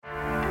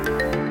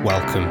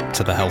Welcome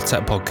to the Health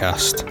Tech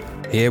Podcast.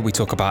 Here we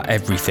talk about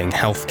everything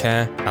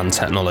healthcare and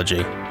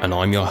technology, and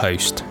I'm your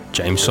host,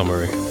 James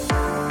Somaru.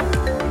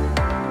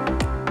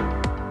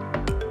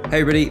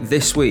 Hey everybody,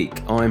 this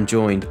week I'm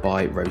joined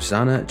by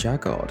Roseanna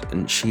Jaggard,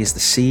 and she is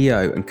the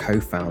CEO and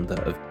co-founder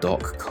of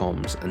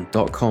 .coms, and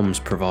 .coms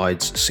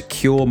provides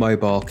secure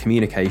mobile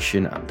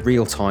communication and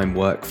real-time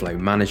workflow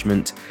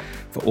management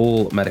for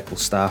all medical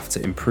staff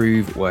to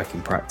improve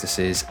working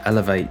practices,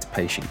 elevate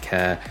patient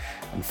care,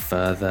 and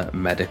further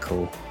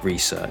medical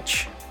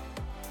research.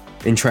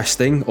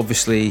 Interesting,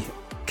 obviously,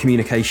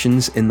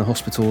 communications in the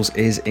hospitals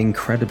is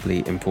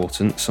incredibly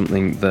important,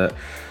 something that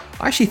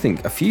I actually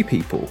think a few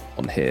people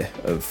on here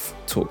have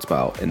talked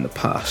about in the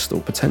past,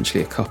 or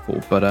potentially a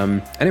couple. But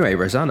anyway,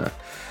 Roseanna,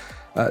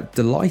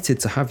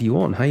 delighted to have you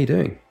on. How are you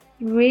doing?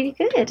 Really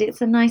good.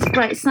 It's a nice,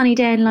 bright, sunny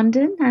day in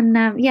London. And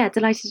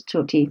delighted to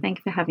talk to you. Thank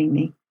you for having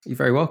me. You're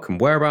very welcome.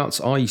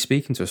 Whereabouts are you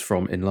speaking to us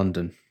from in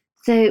London?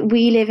 So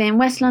we live in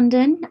West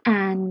London,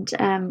 and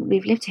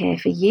we've lived here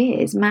for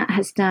years. Matt,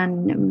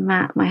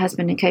 my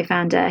husband and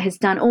co-founder, has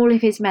done all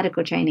of his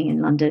medical training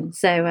in London.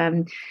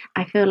 So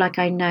I feel like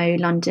I know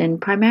London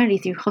primarily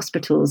through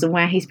hospitals and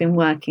where he's been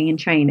working and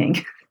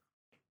training.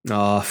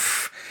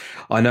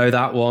 I know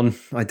that one.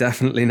 I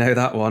definitely know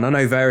that one. I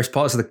know various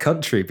parts of the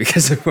country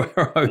because of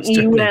where I was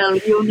training.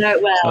 You'll know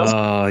it well.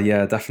 Oh,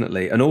 yeah,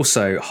 definitely. And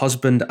also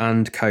husband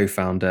and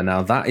co-founder.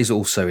 Now that is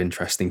also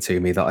interesting to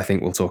me, that I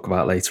think we'll talk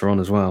about later on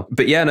as well.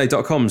 But yeah, no,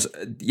 .coms.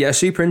 Yeah,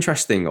 super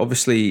interesting.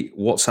 Obviously,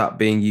 WhatsApp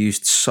being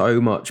used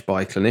so much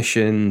by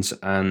clinicians,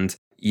 and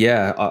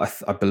yeah, I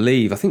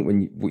think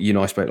when you and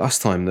I spoke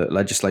last time, that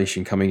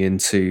legislation coming in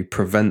to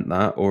prevent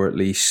that, or at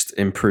least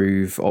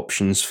improve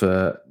options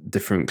for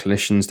different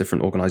clinicians,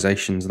 different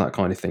organizations, and that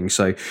kind of thing.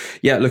 So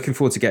yeah, looking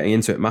forward to getting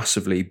into it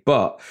massively.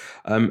 But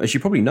as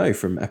you probably know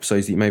from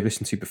episodes that you may have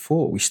listened to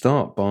before, we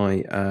start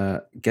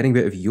by getting a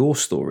bit of your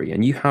story.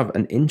 And you have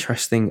an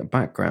interesting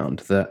background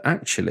that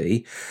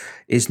actually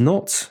is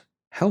not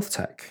health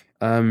tech.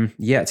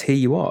 Yet here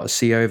you are, as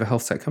CEO of a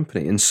health tech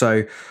company. And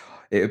so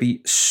it would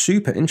be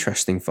super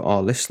interesting for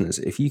our listeners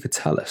if you could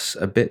tell us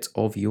a bit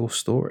of your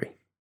story.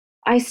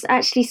 I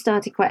actually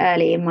started quite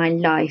early in my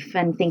life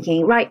and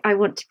thinking, right, I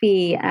want to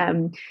be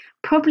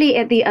probably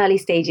at the early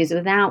stages,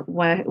 without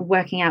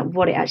working out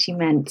what it actually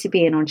meant to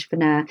be an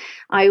entrepreneur.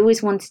 I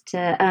always wanted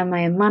to earn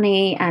my own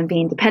money and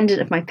be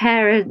independent of my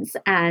parents.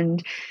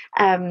 And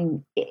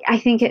I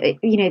think,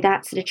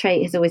 that sort of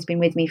trait has always been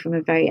with me from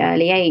a very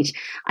early age.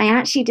 I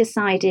actually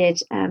decided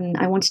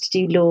I wanted to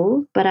do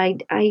law, but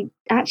I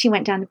actually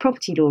went down the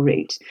property law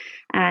route,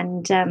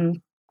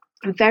 and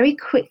very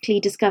quickly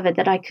discovered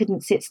that I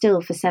couldn't sit still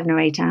for 7 or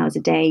 8 hours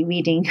a day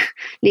reading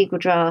legal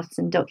drafts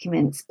and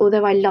documents.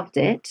 Although I loved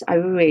it, I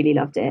really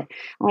loved it.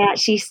 I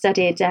actually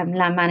studied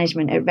land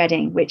management at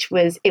Reading,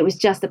 it was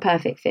just the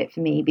perfect fit for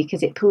me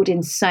because it pulled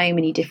in so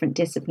many different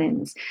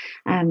disciplines.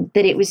 I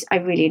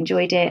really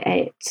enjoyed it.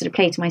 It sort of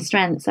played to my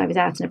strengths. I was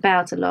out and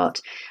about a lot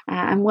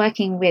and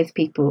working with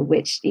people,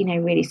 which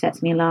really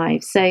sets me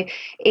alive. So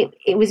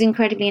it was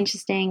incredibly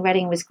interesting.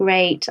 Reading was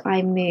great.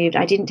 I moved.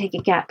 I didn't take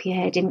a gap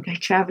year. Didn't go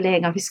traveling.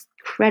 I was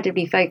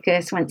incredibly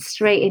focused, went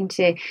straight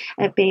into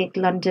a big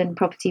London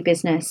property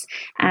business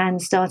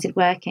and started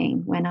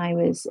working when I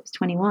was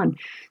 21.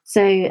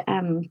 So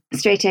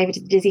straight over to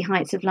the dizzy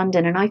heights of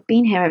London. And I've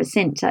been here ever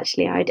since,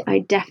 actually. I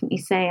definitely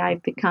say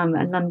I've become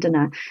a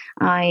Londoner.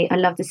 I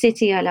love the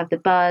city. I love the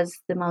buzz,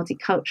 the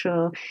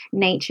multicultural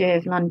nature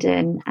of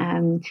London,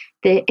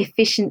 the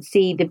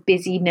efficiency, the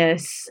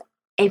busyness,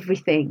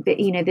 everything. That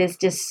there's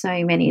just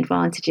so many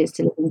advantages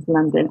to living in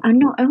London. And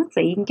not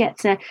only, you can get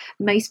to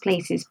most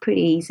places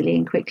pretty easily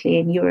and quickly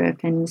in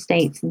Europe and the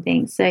States and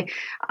things. So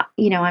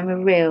I'm a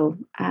real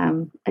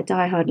a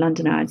diehard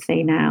Londoner, I'd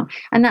say now.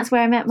 And that's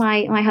where I met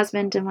my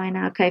husband and my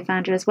now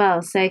co-founder as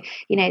well. So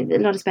a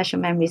lot of special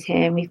memories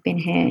here, and we've been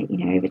here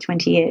over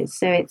 20 years.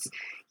 So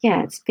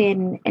it's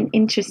been an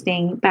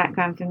interesting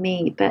background for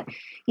me. But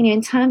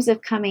in terms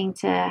of coming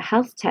to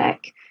health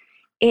tech,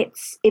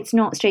 it's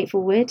not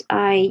straightforward.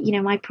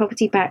 My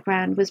property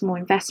background was more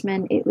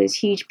investment. It was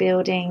huge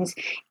buildings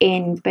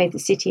in both the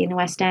city and the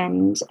West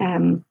End.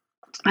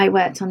 I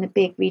worked on the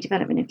big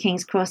redevelopment of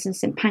King's Cross and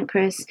St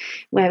Pancras,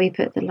 where we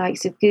put the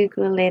likes of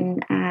Google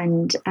in,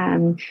 and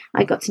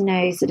I got to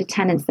know sort of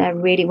tenants there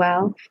really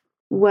well.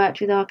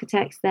 Worked with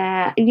architects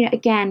there.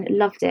 Again,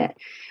 loved it.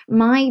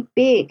 My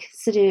big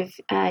sort of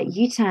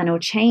U-turn or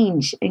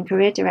change in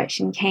career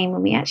direction came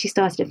when we actually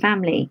started a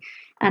family,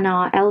 and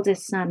our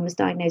eldest son was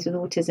diagnosed with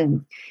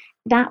autism.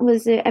 That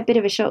was a bit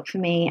of a shock for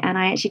me, and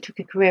I actually took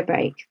a career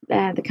break.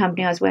 The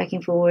company I was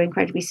working for were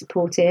incredibly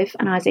supportive,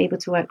 and I was able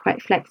to work quite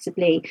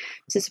flexibly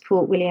to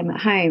support William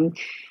at home.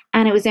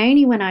 And it was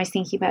only when I was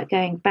thinking about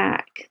going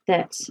back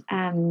that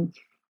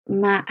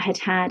Matt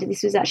had,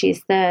 this was actually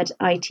his third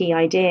IT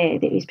idea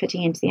that he was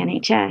putting into the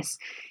NHS,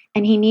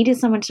 and he needed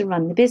someone to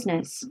run the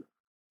business.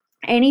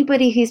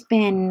 anybody who's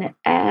been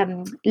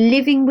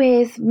living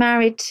with,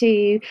 married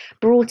to,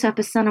 brought up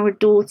a son or a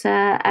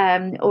daughter,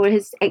 or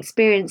has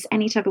experienced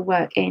any type of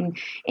work in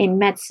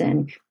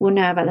medicine will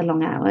know about the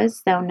long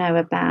hours. They'll know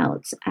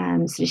about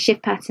sort of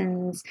shift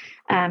patterns,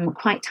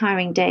 quite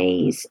tiring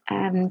days,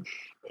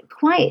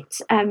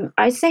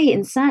 I say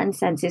in certain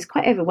senses,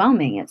 quite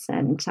overwhelming at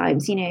certain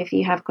times. If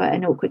you have quite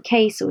an awkward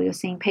case or you're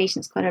seeing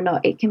patients quite a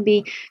lot, it can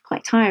be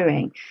quite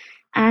tiring.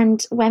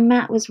 And when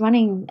Matt was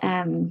running,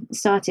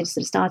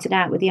 started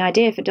out with the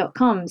idea for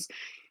 .coms,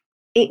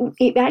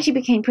 it actually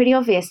became pretty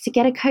obvious to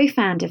get a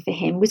co-founder for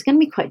him was going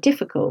to be quite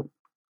difficult,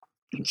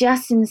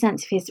 just in the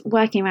sense of his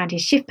working around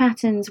his shift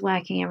patterns,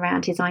 working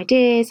around his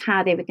ideas,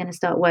 how they were going to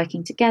start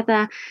working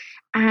together.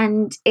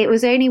 And it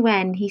was only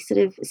when he sort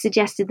of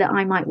suggested that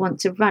I might want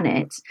to run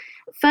it.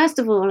 First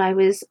of all, I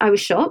was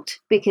shocked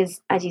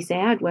because, as you say,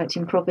 I'd worked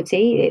in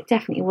property. It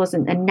definitely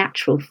wasn't a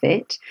natural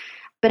fit.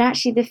 But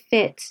actually, the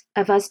fit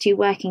of us two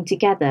working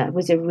together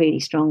was a really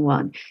strong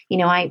one.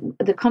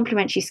 The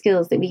complementary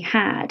skills that we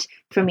had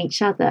from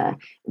each other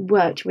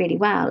worked really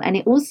well. And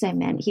it also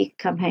meant he could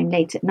come home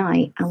late at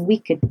night and we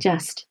could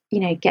just,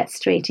 get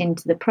straight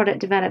into the product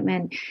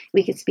development.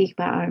 We could speak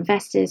about our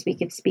investors. We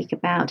could speak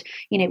about,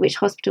 which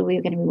hospital we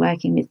were going to be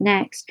working with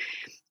next.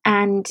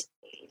 And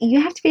you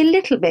have to be a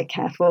little bit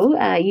careful.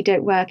 You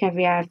don't work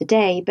every hour of the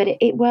day, but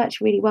it worked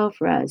really well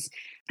for us.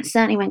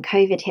 Certainly when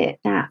COVID hit,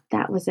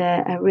 that was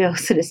a real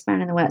sort of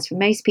spanner in the works for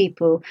most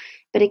people.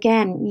 But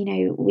again,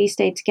 we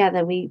stayed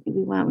together. We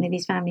weren't one of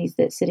these families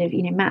that sort of,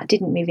 Matt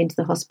didn't move into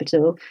the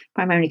hospital,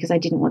 primarily because I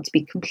didn't want to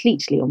be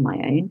completely on my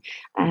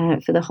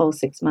own for the whole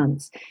 6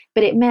 months.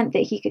 But it meant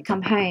that he could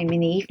come home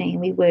in the evening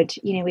and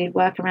we'd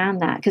work around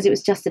that because it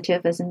was just the two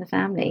of us in the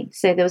family.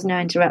 So there was no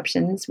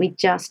interruptions. We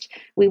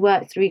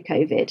worked through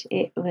COVID.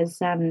 It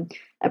was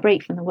a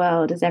break from the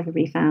world, as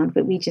everybody found,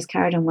 but we just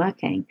carried on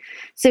working.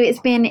 So it's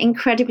been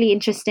incredibly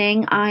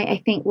interesting.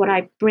 I think what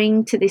I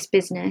bring to this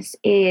business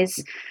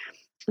is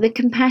the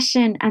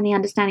compassion and the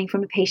understanding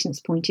from a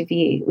patient's point of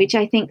view, which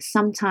I think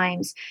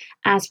sometimes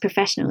as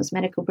professionals,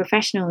 medical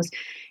professionals,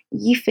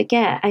 you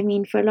forget. I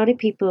mean, for a lot of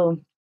people,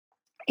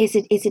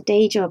 it's a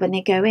day job and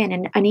they go in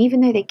and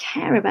even though they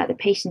care about the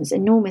patients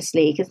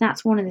enormously, because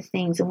that's one of the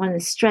things and one of the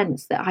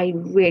strengths that I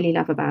really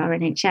love about our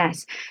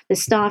NHS, the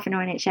staff in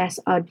our NHS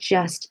are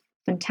just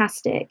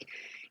fantastic.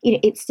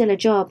 It's still a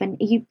job, and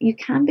you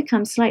can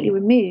become slightly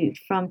removed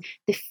from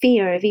the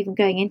fear of even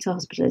going into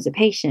hospital as a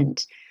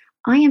patient.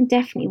 I am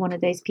definitely one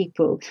of those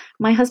people.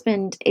 My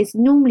husband is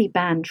normally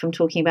banned from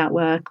talking about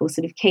work or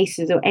sort of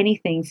cases or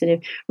anything sort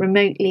of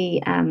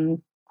remotely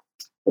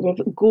sort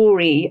of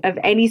gory, of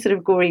any sort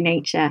of gory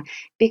nature,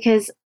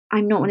 because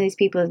I'm not one of those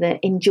people that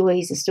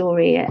enjoys a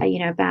story,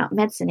 about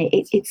medicine.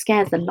 It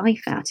scares the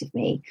life out of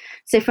me.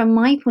 So from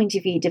my point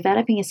of view,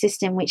 developing a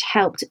system which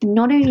helped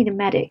not only the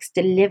medics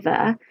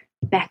deliver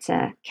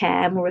better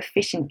care, more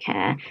efficient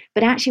care,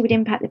 but actually would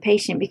impact the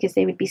patient because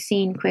they would be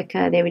seen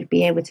quicker, they would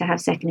be able to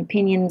have second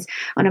opinions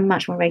on a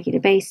much more regular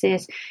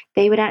basis,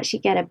 they would actually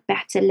get a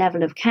better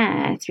level of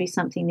care through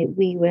something that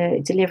we were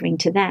delivering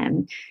to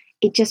them.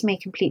 It just made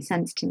complete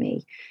sense to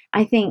me.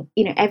 I think,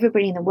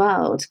 everybody in the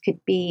world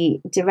could be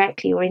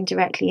directly or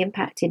indirectly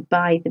impacted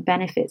by the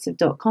benefits of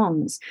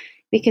 .coms,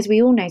 because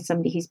we all know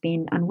somebody who's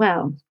been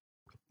unwell.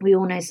 We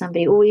all know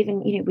somebody, or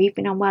even, we've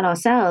been unwell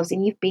ourselves,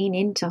 and you've been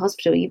into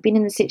hospital. You've been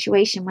in the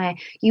situation where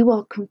you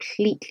are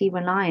completely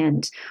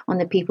reliant on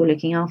the people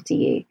looking after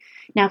you.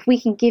 Now, if we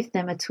can give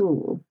them a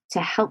tool to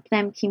help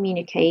them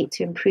communicate,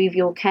 to improve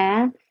your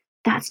care,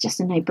 that's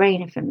just a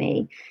no-brainer for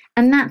me.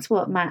 And that's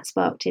what Matt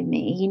sparked in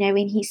me,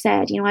 when he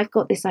said, I've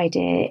got this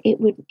idea,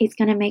 it's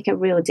going to make a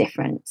real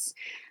difference.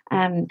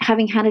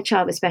 Having had a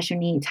child with special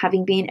needs,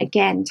 having been,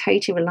 again,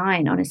 totally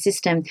reliant on a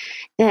system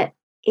that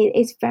it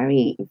is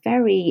very,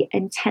 very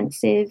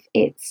intensive.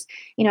 It's,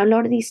 a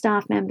lot of these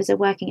staff members are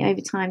working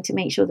overtime to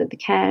make sure that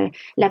the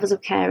levels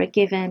of care are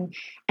given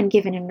and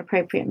given in an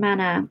appropriate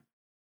manner.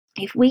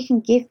 If we can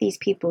give these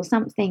people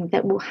something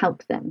that will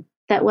help them,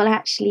 that will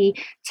actually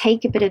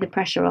take a bit of the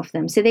pressure off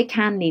them so they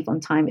can leave on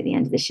time at the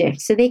end of the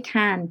shift, so they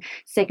can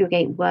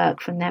segregate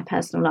work from their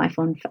personal life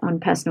on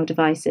personal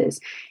devices.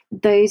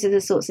 Those are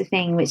the sorts of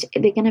things which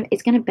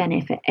it's going to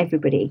benefit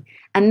everybody.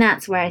 And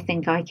that's where I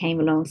think I came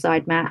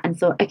alongside Matt and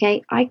thought,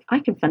 okay, I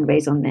can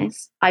fundraise on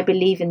this. I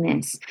believe in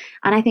this.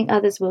 And I think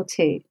others will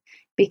too,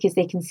 because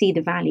they can see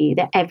the value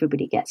that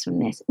everybody gets from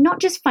this. Not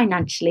just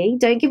financially.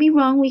 Don't get me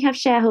wrong, we have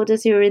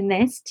shareholders who are in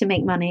this to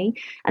make money,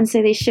 and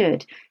so they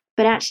should.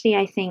 But actually,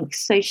 I think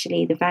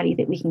socially, the value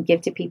that we can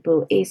give to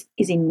people is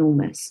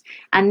enormous.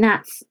 And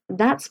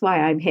that's why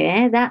I'm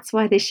here. That's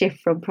why the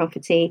shift from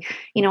property.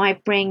 I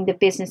bring the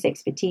business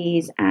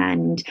expertise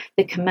and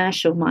the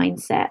commercial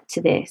mindset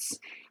to this,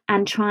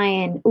 and try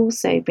and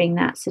also bring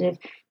that sort of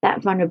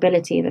that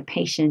vulnerability of a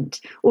patient,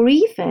 or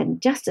even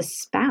just a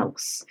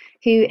spouse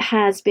who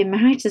has been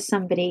married to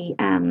somebody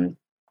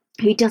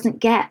who doesn't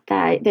get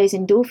those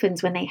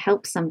endorphins when they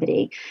help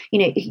somebody,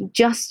 who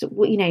just,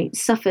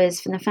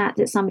 suffers from the fact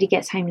that somebody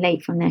gets home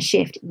late from their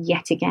shift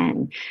yet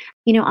again.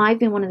 I've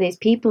been one of those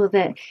people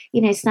that,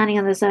 standing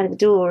on the side of the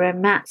door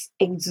and Matt's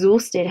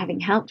exhausted having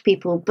helped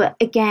people, but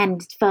again,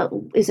 felt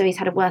as though he's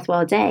had a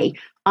worthwhile day.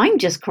 I'm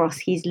just cross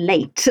he's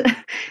late.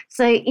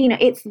 So,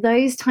 it's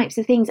those types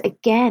of things,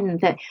 again,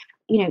 that,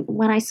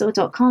 when I saw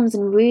 .coms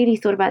and really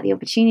thought about the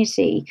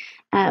opportunity,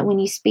 when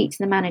you speak to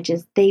the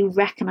managers, they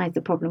recognize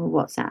the problem with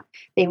WhatsApp.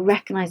 They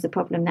recognize the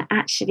problem that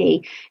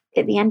actually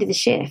at the end of the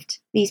shift,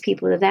 these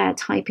people are there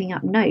typing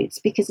up notes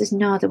because there's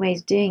no other way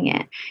of doing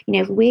it.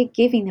 If we're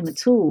giving them a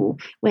tool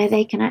where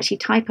they can actually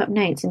type up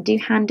notes and do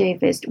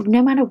handovers,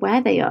 no matter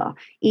where they are,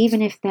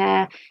 even if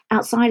they're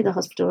outside of the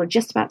hospital or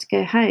just about to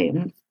go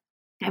home,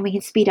 and we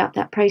can speed up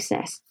that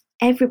process,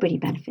 everybody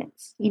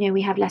benefits.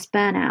 We have less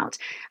burnout.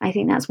 I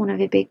think that's one of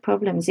the big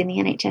problems in the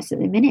NHS at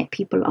the minute.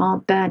 People are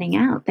burning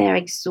out. They're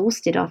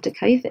exhausted after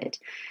COVID.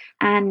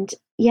 And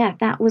yeah,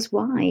 that was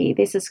why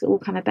this has all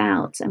come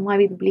about, and why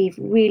we believe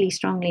really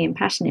strongly and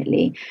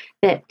passionately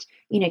that,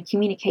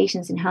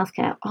 communications in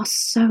healthcare are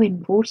so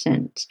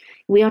important.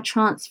 We are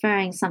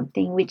transferring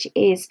something which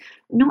is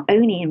not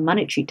only in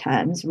monetary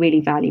terms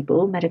really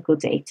valuable, medical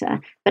data,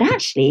 but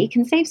actually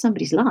can save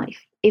somebody's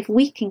life. If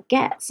we can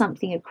get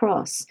something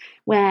across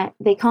where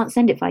they can't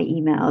send it by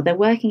email, they're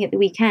working at the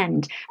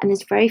weekend, and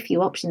there's very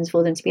few options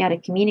for them to be able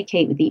to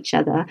communicate with each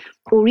other,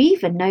 or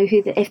even know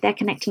if they're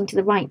connecting to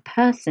the right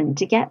person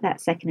to get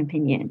that second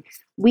opinion,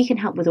 we can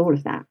help with all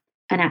of that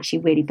and actually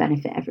really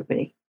benefit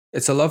everybody.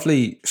 It's a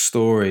lovely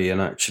story.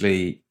 And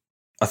actually,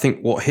 I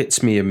think what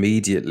hits me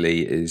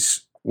immediately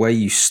is where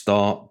you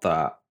start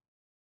that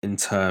in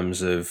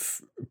terms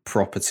of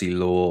property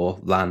law,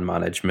 land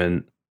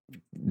management.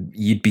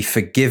 You'd be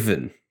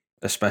forgiven,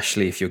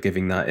 especially if you're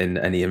giving that in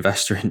any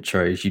investor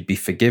intros, you'd be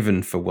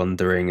forgiven for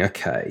wondering,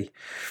 okay,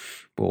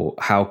 well,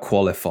 how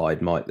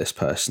qualified might this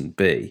person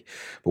be?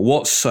 But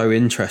what's so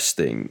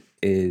interesting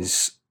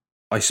is,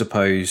 I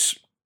suppose,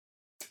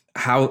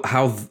 how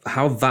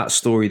that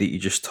story that you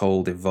just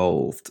told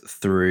evolved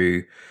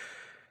through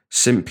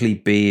simply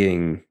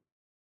being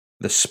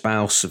the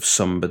spouse of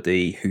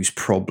somebody whose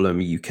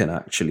problem you can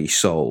actually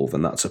solve,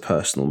 and that's a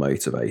personal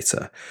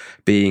motivator,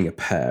 being a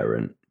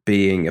parent,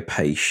 being a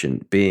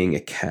patient, being a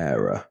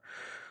carer.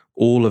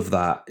 All of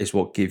that is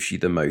what gives you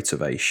the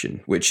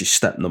motivation, which is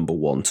step number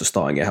one to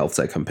starting a health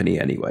tech company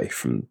anyway,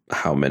 from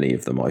how many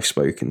of them I've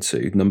spoken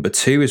to. Number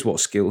two is what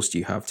skills do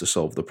you have to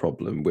solve the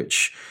problem,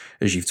 which,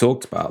 as you've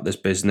talked about, there's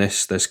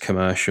business, there's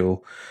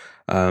commercial,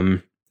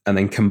 and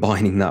then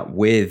combining that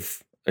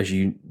with, as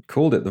you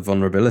called it, the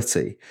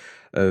vulnerability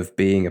of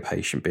being a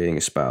patient, being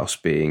a spouse,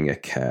 being a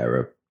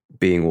carer,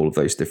 being all of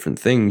those different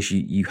things.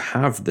 You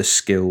have the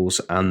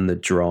skills and the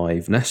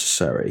drive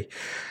necessary.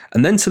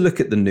 And then to look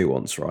at the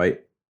nuance,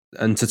 right?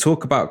 And to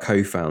talk about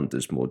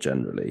co-founders more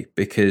generally,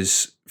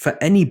 because for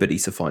anybody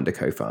to find a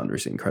co-founder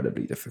is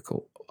incredibly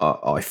difficult,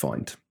 I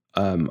find.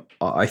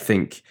 I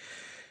think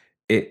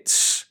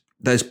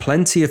there's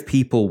plenty of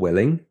people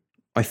willing,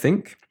 I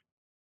think,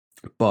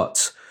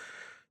 but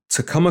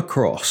to come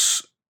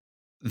across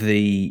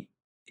the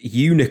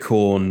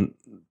unicorn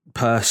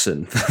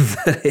person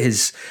that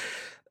is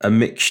a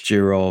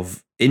mixture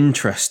of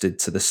interested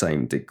to the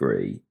same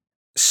degree,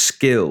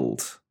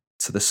 skilled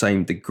to the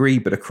same degree,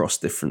 but across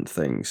different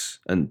things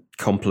and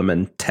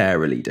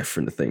complementarily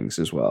different things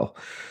as well,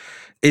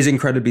 is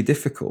incredibly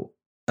difficult.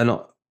 And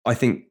I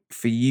think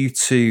for you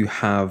to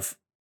have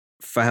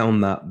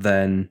found that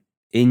then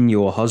in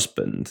your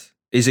husband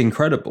is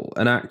incredible.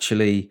 And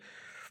actually,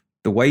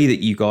 the way that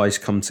you guys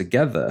come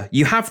together,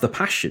 you have the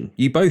passion.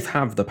 You both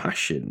have the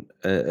passion,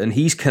 and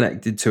he's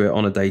connected to it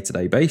on a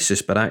day-to-day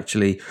basis. But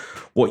actually,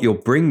 what you're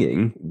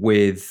bringing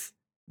with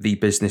the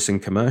business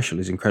and commercial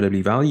is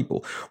incredibly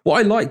valuable. What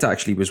I liked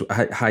actually was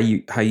how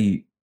you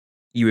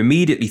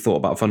immediately thought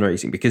about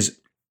fundraising,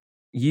 because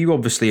you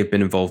obviously have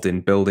been involved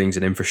in buildings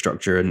and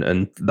infrastructure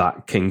and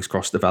that King's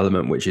Cross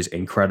development, which is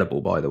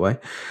incredible, by the way.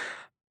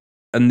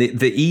 And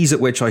the ease at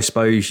which I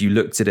suppose you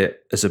looked at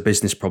it as a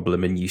business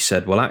problem and you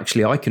said, well,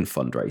 actually, I can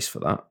fundraise for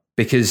that.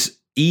 Because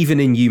even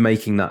in you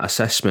making that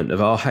assessment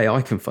of, oh, hey,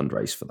 I can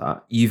fundraise for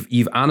that,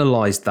 you've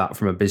analysed that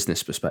from a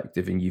business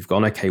perspective, and you've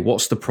gone, okay,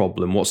 what's the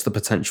problem? What's the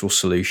potential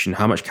solution?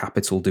 How much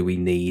capital do we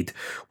need?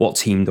 What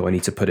team do I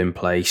need to put in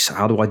place?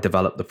 How do I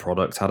develop the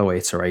product? How do I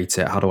iterate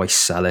it? How do I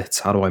sell it?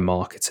 How do I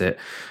market it?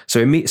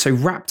 So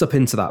wrapped up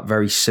into that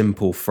very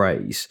simple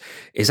phrase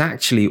is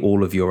actually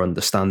all of your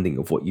understanding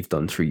of what you've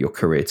done through your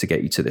career to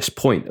get you to this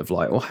point of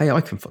like, oh, hey, I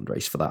can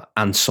fundraise for that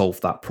and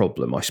solve that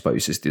problem, I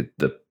suppose, is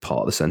the part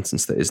of the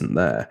sentence that isn't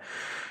there.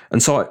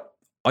 And so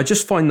I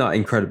just find that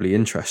incredibly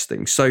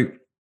interesting. So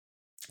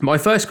my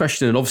first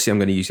question, and obviously I'm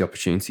going to use the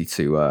opportunity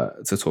to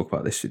talk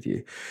about this with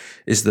you,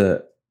 is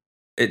that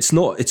it's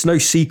no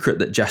secret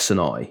that Jess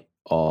and I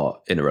are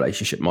in a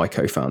relationship, my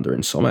co-founder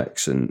in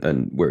Somex,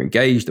 and we're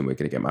engaged and we're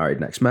going to get married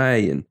next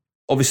May. And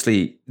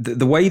obviously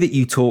the way that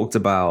you talked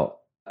about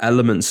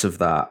elements of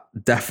that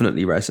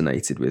definitely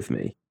resonated with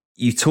me.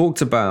 You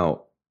talked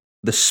about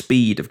the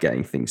speed of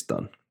getting things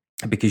done.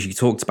 because you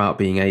talked about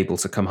being able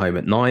to come home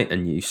at night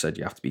and you said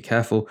you have to be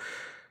careful.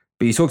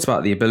 But you talked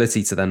about the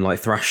ability to then like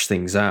thrash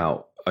things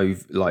out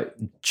over, like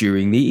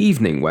during the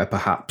evening where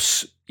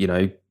perhaps,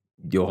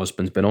 your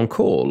husband's been on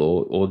call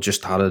or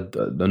just had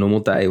a normal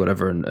day,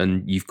 whatever,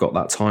 and you've got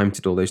that time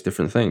to do all those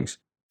different things.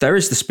 There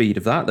is the speed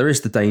of that. There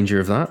is the danger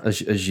of that,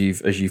 as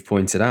you've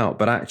pointed out.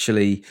 But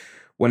actually,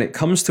 when it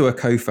comes to a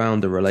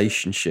co-founder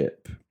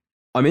relationship,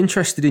 I'm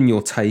interested in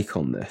your take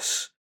on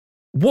this.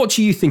 What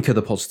do you think are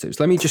the positives?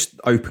 Let me just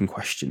open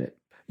question it.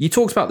 You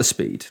talked about the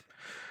speed.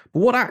 But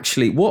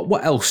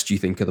what else do you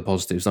think are the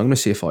positives? I'm going to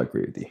see if I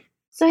agree with you.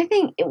 So I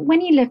think when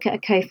you look at a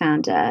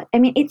co-founder, I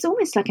mean, it's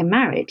almost like a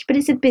marriage, but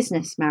it's a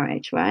business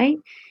marriage, right?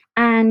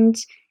 And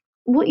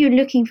what you're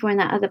looking for in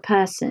that other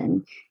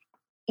person,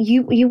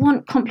 you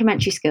want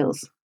complementary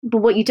skills. But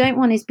what you don't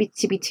want is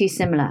to be too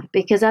similar,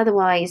 because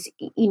otherwise,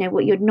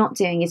 what you're not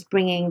doing is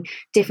bringing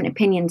different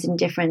opinions and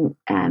different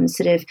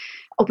sort of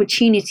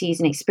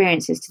opportunities and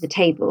experiences to the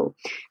table.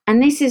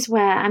 And this is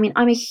where, I mean,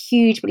 I'm a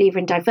huge believer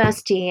in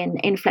diversity and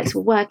in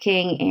flexible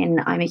working,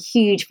 I'm a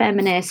huge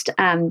feminist.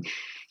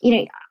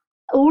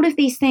 All of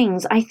these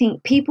things, I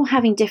think people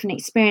having different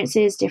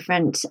experiences,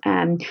 different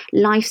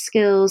life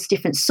skills,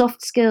 different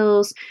soft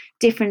skills,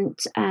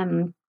 different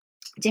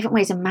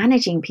ways of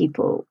managing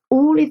people,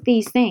 all of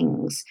these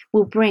things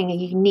will bring a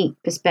unique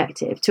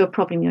perspective to a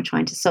problem you're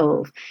trying to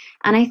solve.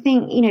 And I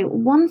think,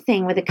 one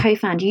thing with a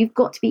co-founder, you've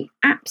got to be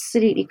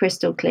absolutely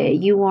crystal clear.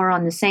 You are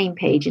on the same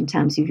page in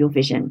terms of your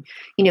vision.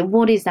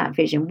 What is that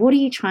vision? What are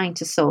you trying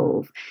to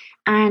solve?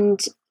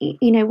 And,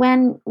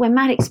 when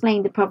Matt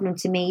explained the problem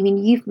to me, I mean,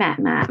 you've met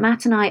Matt.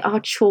 Matt and I are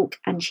chalk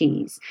and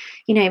cheese.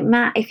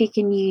 Matt, if he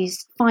can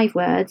use 5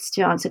 words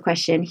to answer a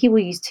question, he will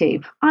use 2.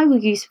 I will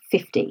use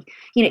 50.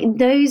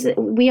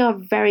 We are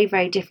very,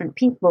 very different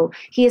people.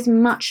 He is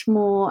much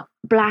more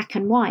black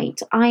and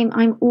white.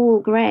 I'm all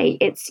grey.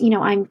 It's,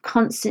 I'm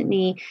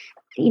constantly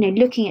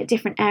looking at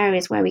different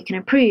areas where we can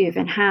improve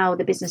and how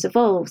the business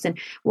evolves and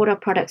what our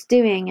product's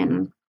doing.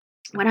 And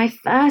when I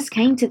first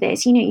came to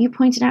this, you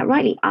pointed out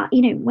rightly,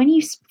 when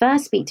you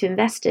first speak to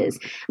investors,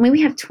 I mean,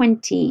 we have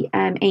 20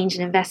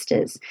 angel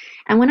investors.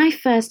 And when I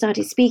first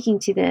started speaking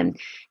to them,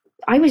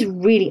 I was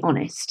really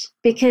honest,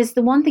 because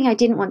the one thing I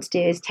didn't want to do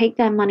is take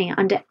their money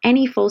under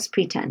any false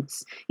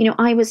pretense.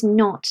 I was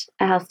not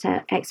a health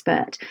tech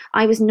expert.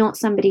 I was not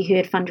somebody who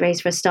had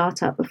fundraised for a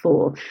startup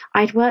before.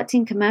 I'd worked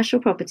in commercial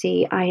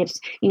property. I'd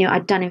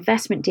done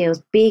investment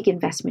deals, big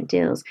investment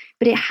deals,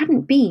 but it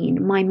hadn't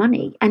been my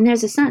money. And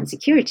there's a certain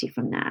security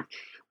from that.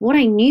 What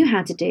I knew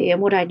how to do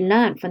and what I'd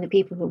learned from the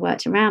people who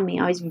worked around me,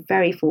 I was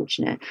very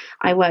fortunate.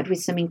 I worked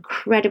with some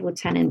incredible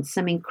tenants,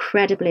 some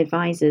incredible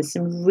advisors,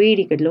 some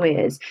really good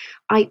lawyers.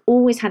 I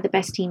always had the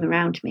best team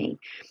around me.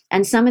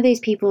 And some of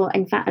those people,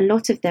 in fact, a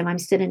lot of them I'm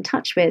still in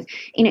touch with.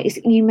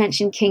 You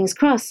mentioned King's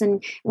Cross,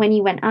 and when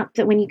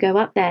you go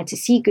up there to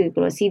see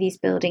Google or see these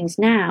buildings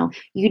now,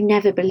 you'd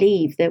never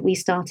believe that we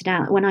started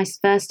out. When I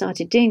first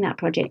started doing that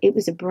project, it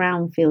was a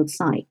brownfield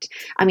site.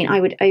 I mean,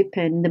 I would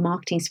open the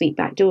marketing suite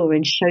back door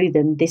and show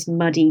them this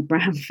muddy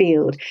brown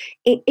field.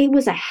 It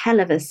was a hell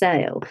of a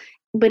sale.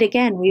 But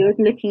again, we were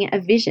looking at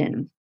a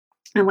vision.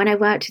 And when I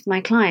worked with my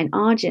client,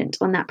 Argent,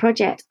 on that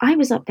project, I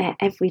was up there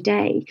every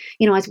day.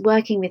 I was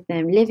working with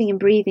them, living and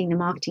breathing the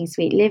marketing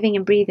suite, living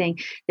and breathing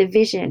the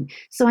vision.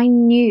 So I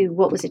knew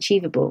what was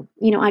achievable.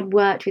 I'd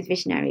worked with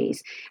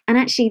visionaries. And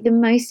actually, the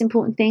most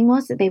important thing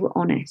was that they were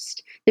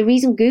honest. The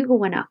reason Google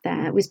went up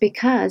there was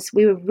because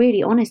we were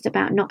really honest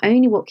about not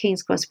only what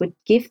King's Cross would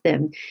give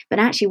them, but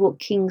actually what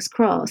King's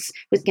Cross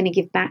was going to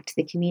give back to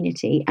the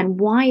community and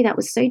why that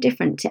was so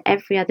different to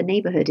every other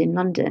neighborhood in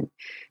London.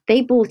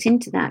 They bought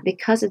into that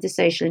because of the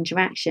social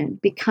interaction,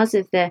 because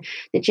of the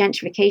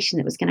gentrification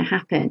that was going to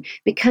happen,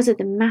 because of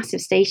the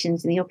massive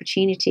stations and the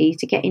opportunity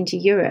to get into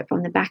Europe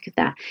on the back of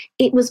that.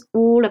 It was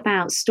all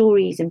about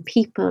stories and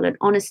people and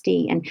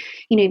honesty and,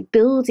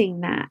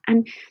 building that.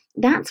 And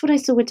that's what I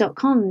saw with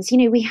 .coms.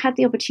 We had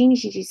the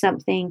opportunity to do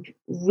something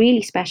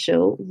really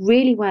special,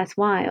 really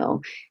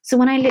worthwhile. So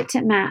when I looked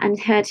at Matt and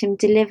heard him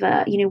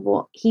deliver,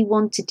 what he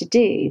wanted to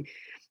do,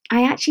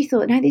 I actually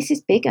thought, no, this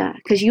is bigger,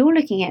 because you're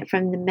looking at it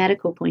from the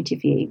medical point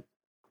of view.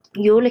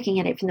 You're looking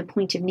at it from the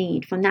point of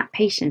need, from that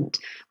patient.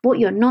 What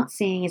you're not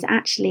seeing is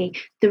actually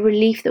the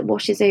relief that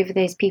washes over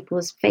those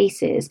people's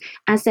faces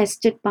as they're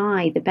stood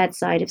by the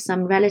bedside of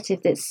some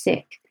relative that's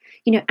sick.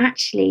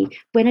 Actually,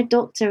 when a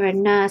doctor, a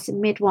nurse, a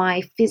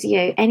midwife,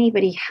 physio,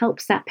 anybody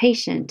helps that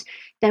patient,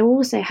 they're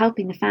also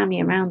helping the family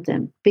around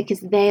them,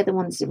 because they're the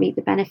ones that reap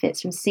the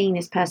benefits from seeing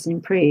this person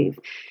improve.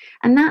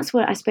 And that's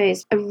what I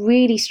suppose a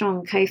really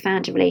strong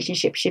co-founder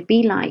relationship should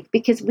be like,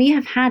 because we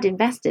have had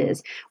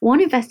investors.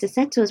 One investor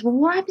said to us, well,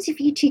 what happens if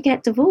you two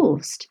get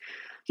divorced?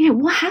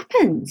 What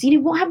happens?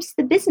 What happens to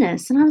the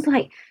business? And I was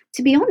like,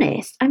 to be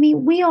honest, I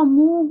mean, we are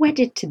more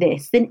wedded to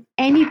this than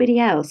anybody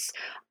else.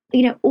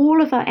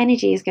 all of our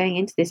energy is going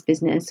into this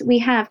business. We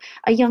have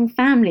a young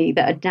family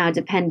that are now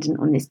dependent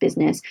on this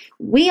business.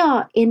 We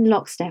are in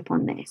lockstep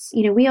on this.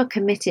 We are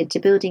committed to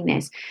building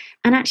this.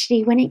 And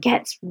actually, when it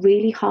gets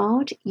really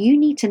hard, you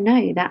need to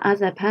know that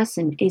other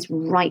person is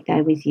right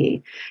there with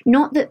you.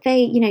 Not that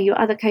your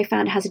other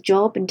co-founder has a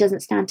job and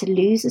doesn't stand to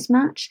lose as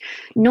much.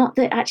 Not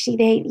that actually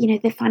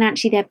they're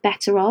financially they're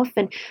better off.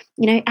 And,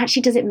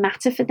 actually, does it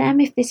matter for them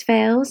if this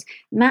fails?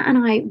 Matt and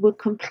I were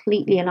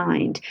completely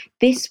aligned.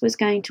 This was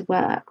going to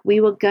work. We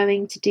were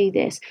going to do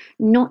this,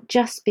 not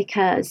just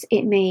because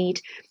it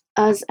made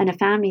us and a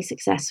family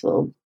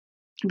successful,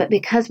 but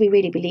because we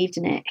really believed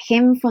in it.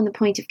 Him from the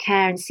point of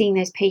care and seeing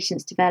those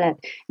patients develop,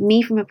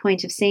 me from a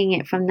point of seeing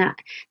it from that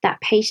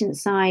patient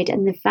side,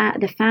 and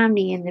the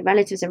family and the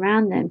relatives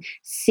around them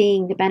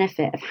seeing the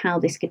benefit of how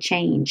this could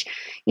change.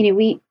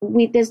 We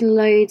there's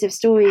loads of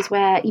stories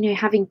where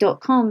having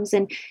 .coms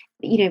and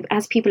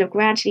as people have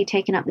gradually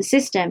taken up the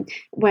system,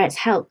 where it's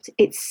helped,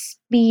 it's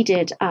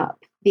speeded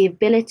up the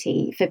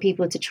ability for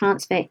people to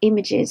transfer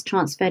images,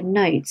 transfer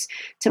notes,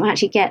 to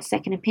actually get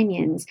second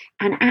opinions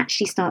and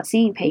actually start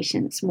seeing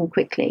patients more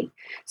quickly.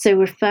 So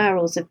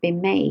referrals have been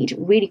made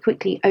really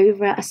quickly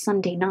over a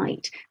Sunday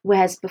night,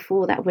 whereas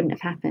before that wouldn't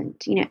have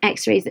happened.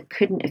 X-rays that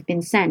couldn't have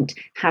been sent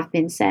have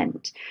been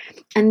sent.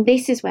 And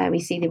this is where we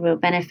see the real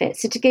benefit.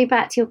 So to go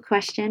back to your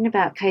question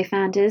about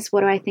co-founders,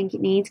 what do I think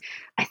it needs?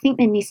 I think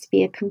there needs to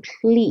be a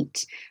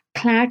complete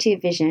clarity of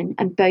vision,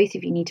 and both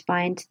of you need to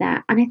buy into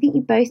that. And I think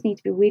you both need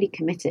to be really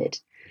committed,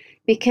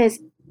 because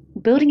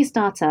building a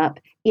startup,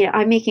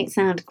 I'm making it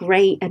sound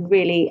great and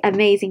really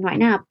amazing right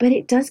now, but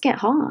it does get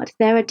hard.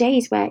 There are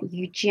days where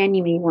you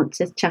genuinely want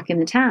to chuck in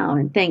the towel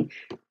and think,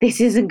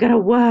 this isn't going to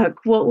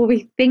work. What were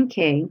we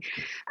thinking?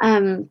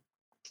 And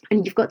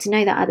you've got to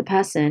know that other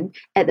person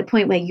at the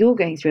point where you're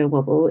going through a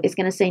wobble is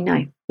going to say,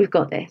 no, we've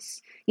got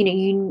this. You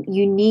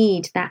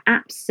need that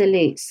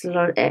absolute,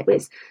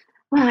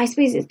 I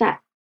suppose it's that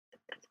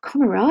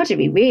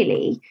camaraderie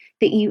really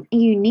that you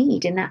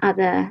need in that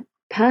other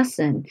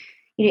person.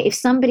 If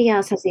somebody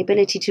else has the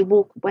ability to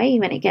walk away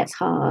when it gets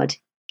hard,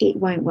 it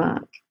won't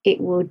work. It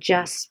will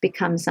just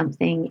become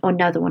something, or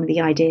another one of the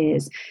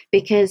ideas,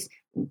 because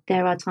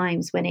there are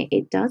times when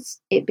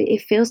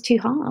it feels too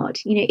hard.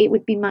 It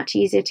would be much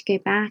easier to go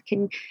back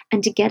and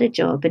to get a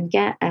job and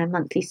get a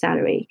monthly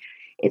salary.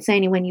 It's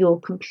only when you're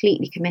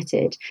completely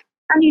committed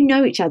and you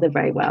know each other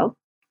very well.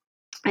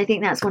 I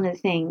think that's one of the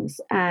things.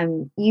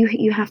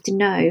 You have to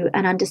know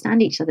and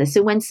understand each other.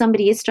 So when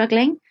somebody is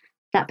struggling,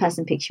 that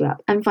person picks you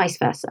up, and vice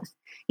versa.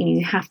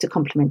 You have to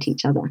complement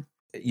each other.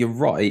 You're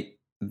right.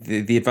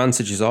 The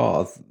advantages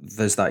are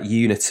there's that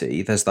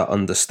unity, there's that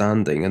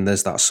understanding, and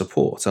there's that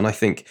support. And I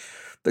think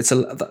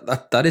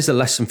that is a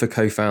lesson for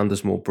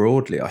co-founders more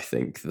broadly. I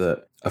think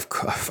that of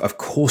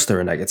course there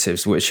are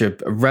negatives which are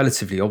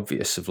relatively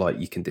obvious, of like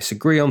you can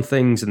disagree on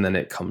things and then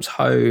it comes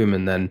home,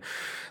 and then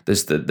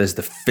there's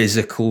the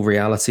physical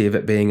reality of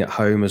it being at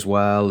home as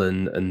well,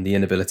 and the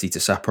inability to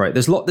separate.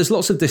 There's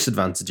lots of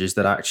disadvantages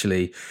that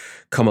actually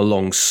come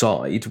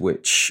alongside,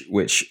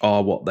 which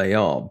are what they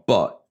are.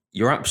 But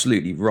you're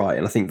absolutely right,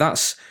 and I think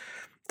that's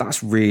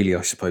really,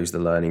 I suppose, the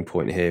learning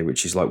point here,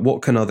 which is like,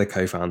 what can other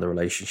co-founder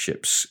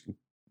relationships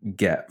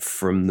get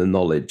from the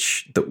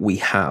knowledge that we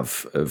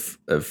have of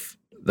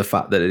the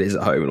fact that it is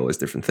at home and all these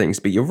different things.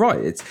 But you're right,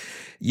 it's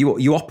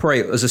you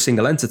operate as a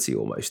single entity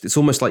almost. It's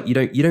almost like you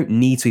don't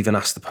need to even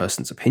ask the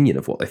person's opinion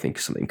of what they think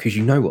of something, because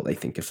you know what they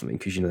think of something,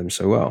 because you know them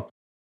so well.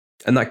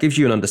 And that gives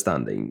you an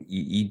understanding.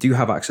 You do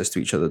have access to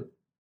each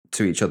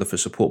other for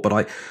support.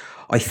 But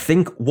I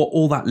think what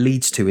all that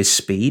leads to is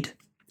speed.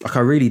 Like, I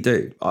really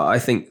do. I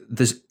think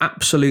there's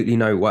absolutely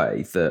no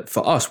way that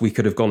for us we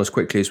could have gone as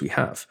quickly as we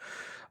have,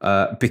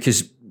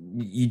 because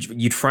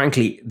you'd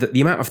frankly,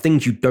 the amount of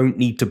things you don't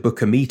need to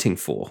book a meeting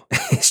for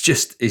is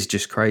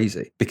just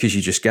crazy, because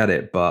you just get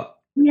it. But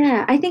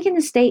yeah, I think in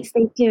the States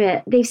they do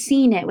it. They've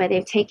seen it where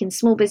they've taken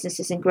small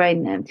businesses and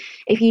grown them.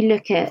 If you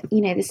look at,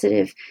 the sort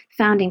of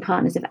founding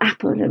partners of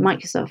Apple and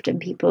Microsoft and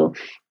people,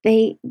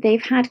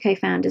 they've had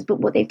co-founders, but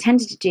what they've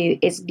tended to do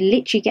is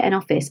literally get an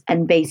office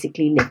and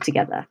basically live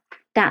together.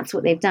 That's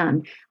what they've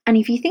done. And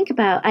if you think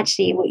about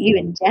actually what you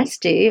and Jess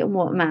do and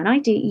what Matt and I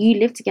do, you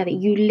live together,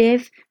 you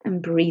live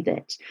and breathe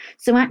it.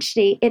 So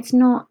actually, it's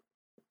not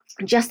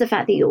just the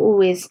fact that you're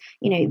always,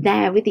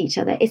 there with each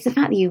other. It's the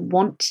fact that you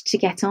want to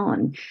get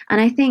on.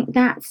 And I think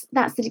that's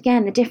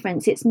again, the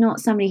difference. It's not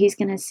somebody who's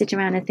going to sit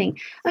around and think,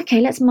 okay,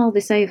 let's mull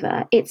this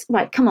over. It's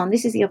right, come on,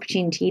 this is the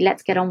opportunity.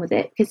 Let's get on with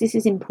it, because this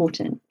is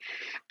important.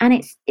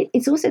 And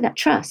it's also that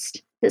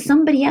trust that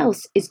somebody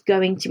else is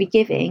going to be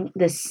giving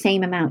the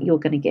same amount you're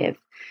going to give.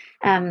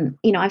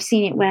 I've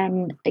seen it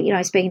when,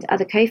 I've spoken to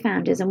other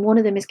co-founders, and one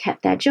of them has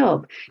kept their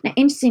job. Now,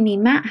 interestingly,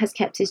 Matt has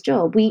kept his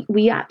job.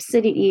 We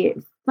absolutely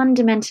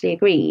fundamentally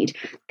agreed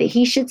that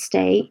he should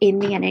stay in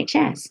the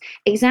NHS,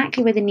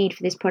 exactly where the need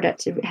for this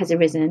product has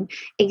arisen,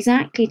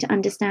 exactly to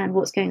understand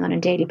what's going on a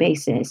daily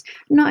basis.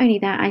 Not only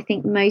that, I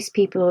think most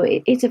people,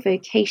 it's a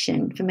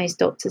vocation for most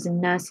doctors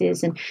and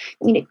nurses, and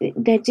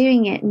they're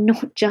doing it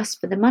not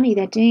just for the money,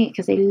 they're doing it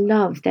because they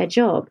love their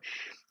job.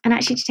 And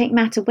actually, to take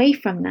Matt away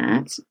from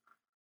that,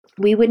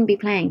 we wouldn't be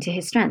playing to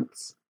his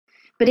strengths.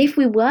 But if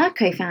we were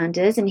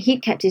co-founders and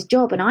he'd kept his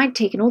job and I'd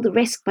taken all the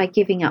risk by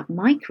giving up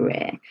my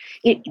career,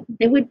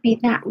 there would be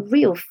that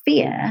real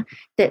fear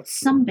that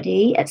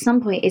somebody at some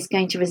point is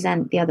going to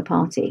resent the other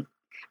party.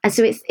 And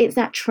so it's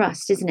that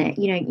trust, isn't it?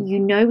 You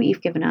know what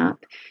you've given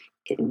up.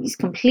 It's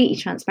completely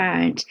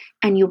transparent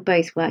and you're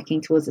both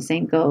working towards the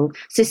same goal.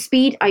 So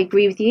speed, I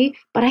agree with you,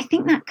 but I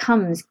think that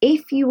comes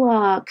if you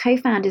are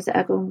co-founders that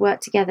are going to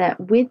work together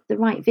with the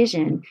right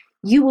vision,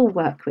 you will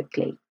work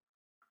quickly.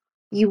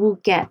 You will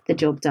get the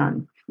job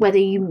done. Whether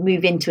you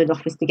move into an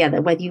office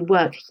together, whether you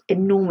work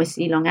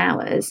enormously long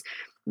hours,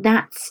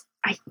 that's,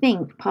 I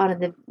think, part of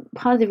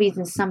the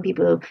reason some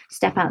people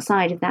step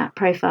outside of that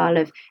profile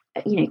of,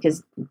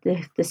 because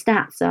the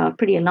stats are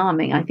pretty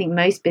alarming. I think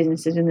most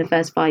businesses in the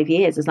first 5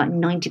 years, it's like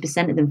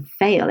 90% of them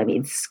fail. I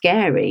mean, it's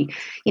scary,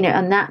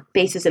 on that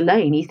basis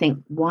alone, you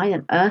think, why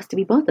on earth do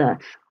we bother?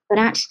 But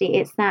actually,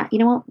 it's that,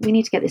 we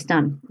need to get this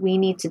done. We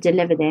need to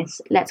deliver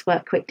this. Let's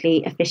work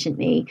quickly,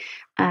 efficiently.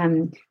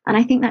 And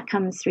I think that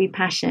comes through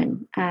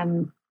passion,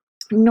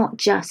 not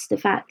just the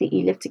fact that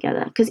you live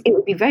together. Because it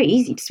would be very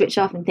easy to switch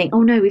off and think,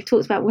 oh, no, we've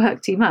talked about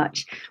work too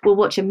much. We'll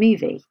watch a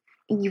movie.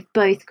 You've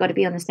both got to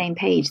be on the same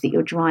page that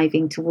you're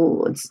driving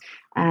towards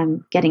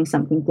getting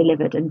something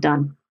delivered and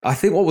done. I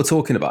think what we're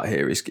talking about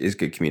here is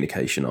good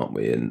communication, aren't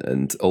we?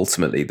 And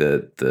ultimately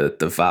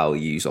the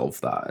values of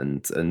that,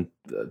 and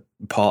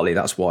partly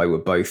that's why we're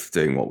both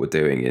doing what we're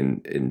doing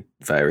in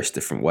various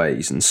different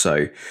ways. And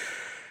so,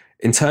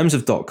 in terms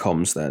of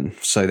 .coms, then,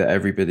 so that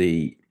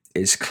everybody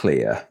is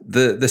clear,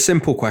 the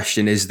simple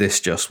question is: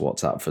 this just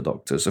WhatsApp for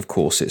doctors? Of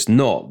course, it's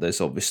not.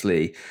 There's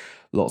obviously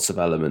lots of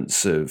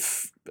elements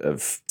of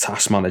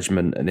task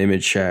management and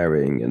image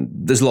sharing, and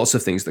there's lots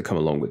of things that come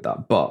along with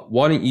that. But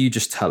why don't you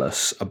just tell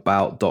us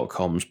about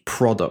 .coms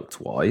product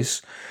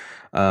wise,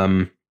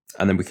 and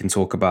then we can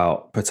talk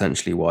about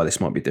potentially why this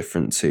might be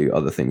different to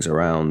other things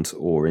around,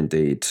 or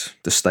indeed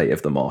the state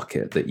of the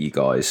market that you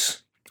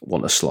guys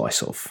want a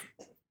slice of.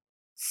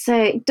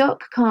 So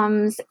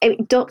 .coms,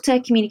 Doctor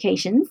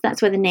Communications,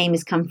 that's where the name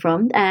has come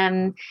from.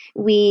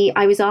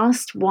 I was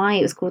asked why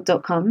it was called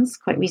 .coms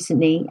quite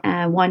recently,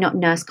 why not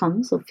nurse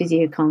comms or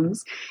physio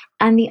comms?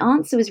 And the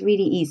answer was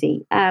really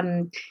easy.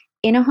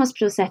 In a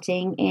hospital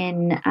setting,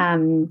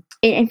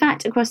 in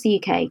fact, across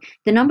the UK,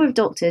 the number of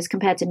doctors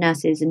compared to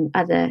nurses and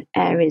other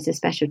areas of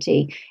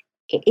specialty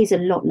is a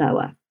lot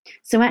lower.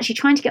 So actually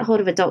trying to get hold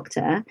of a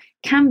doctor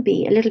can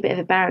be a little bit of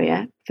a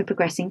barrier for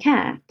progressing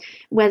care,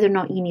 whether or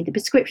not you need the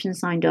prescription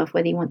signed off,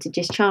 whether you want to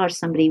discharge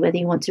somebody, whether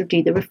you want to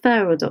do the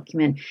referral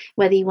document,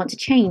 whether you want to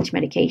change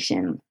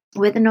medication,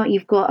 whether or not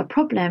you've got a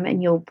problem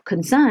and you're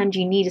concerned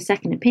you need a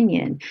second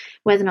opinion,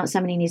 whether or not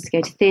somebody needs to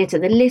go to theatre,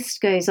 the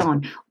list goes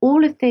on.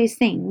 All of those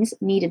things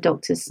need a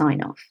doctor's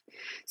sign off.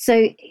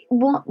 So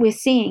what we're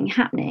seeing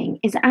happening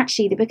is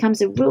actually there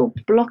becomes a real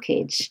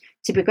blockage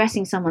to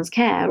progressing someone's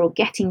care or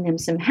getting them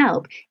some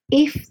help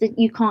if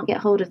you can't get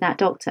hold of that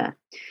doctor.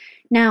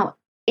 Now,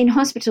 in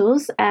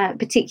hospitals,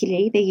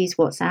 particularly, they use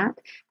WhatsApp.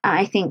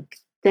 I think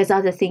there's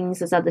other things,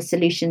 there's other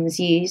solutions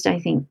used. I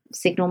think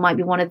Signal might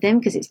be one of them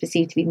because it's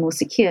perceived to be more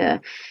secure.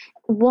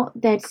 What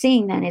they're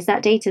seeing then is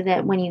that data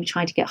that when you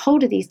try to get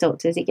hold of these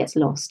doctors, it gets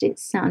lost.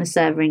 It's on a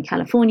server in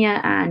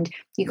California and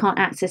you can't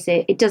access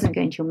it. It doesn't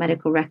go into your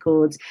medical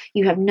records.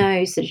 You have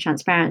no sort of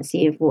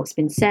transparency of what's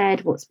been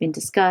said, what's been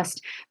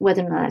discussed,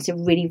 whether or not that's a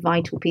really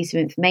vital piece of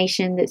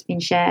information that's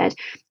been shared.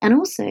 And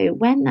also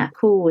when that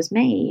call was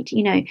made,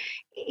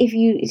 if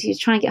you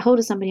try and get hold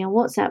of somebody on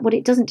WhatsApp, what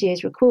it doesn't do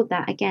is record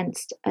that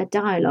against a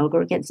dialogue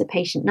or against a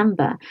patient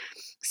number.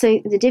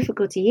 So the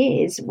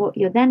difficulty is what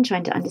you're then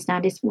trying to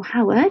understand is, well,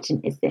 how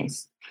urgent is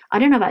this? I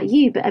don't know about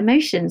you, but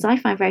emotions I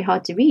find very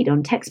hard to read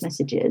on text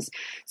messages.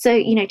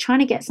 So, trying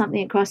to get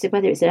something across,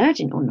 whether it's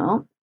urgent or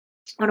not,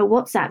 on a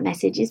WhatsApp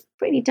message is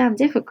pretty damn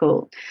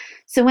difficult.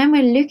 So when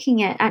we're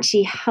looking at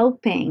actually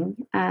helping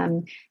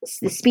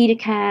the speed of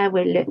care,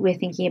 we're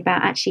thinking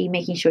about actually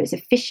making sure it's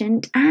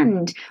efficient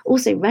and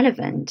also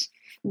relevant.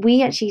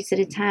 We actually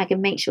sort of tag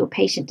and make sure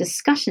patient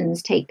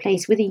discussions take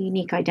place with a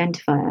unique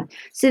identifier.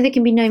 So there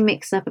can be no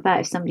mix up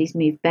about if somebody's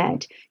moved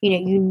bed.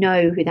 You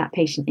know who that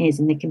patient is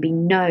and there can be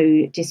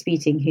no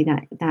disputing who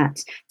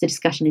that the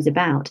discussion is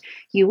about.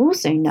 You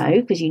also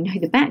know, because you know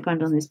the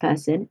background on this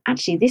person,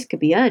 actually this could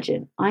be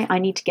urgent. I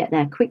need to get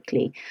there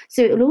quickly.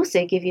 So it will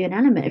also give you an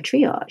element of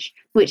triage,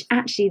 which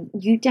actually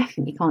you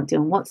definitely can't do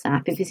on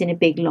WhatsApp if it's in a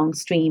big long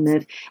stream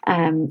of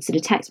sort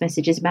of text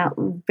messages about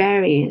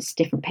various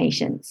different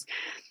patients.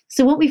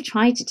 So what we've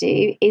tried to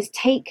do is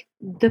take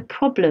the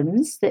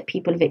problems that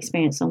people have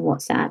experienced on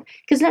WhatsApp,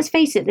 because let's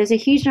face it, there's a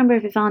huge number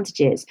of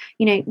advantages.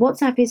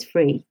 WhatsApp is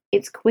free,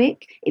 it's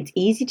quick, it's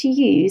easy to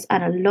use,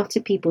 and a lot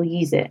of people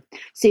use it.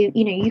 So,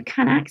 you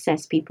can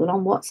access people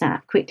on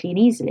WhatsApp quickly and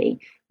easily.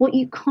 What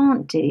you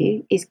can't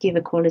do is give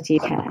a quality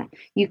of care.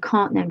 You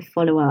can't then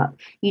follow up.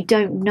 You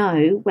don't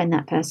know when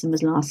that person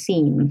was last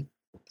seen.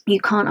 You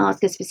can't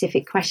ask a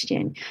specific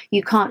question.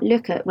 You can't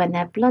look at when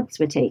their bloods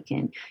were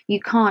taken.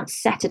 You can't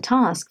set a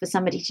task for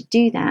somebody to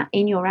do that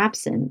in your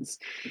absence.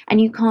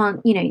 And you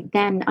can't,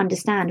 then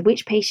understand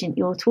which patient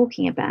you're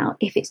talking about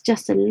if it's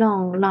just a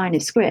long line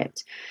of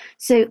script.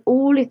 So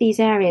all of these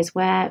areas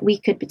where we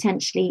could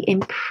potentially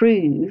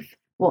improve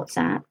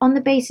WhatsApp on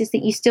the basis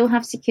that you still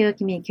have secure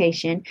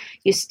communication,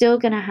 you're still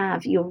going to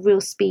have your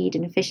real speed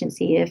and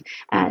efficiency of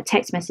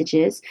text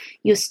messages,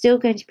 you're still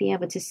going to be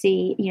able to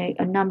see,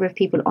 a number of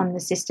people on the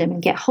system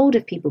and get hold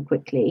of people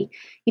quickly.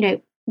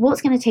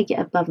 What's going to take it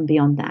above and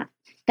beyond that?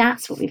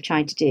 That's what we've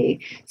tried to do.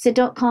 So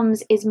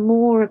 .coms is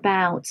more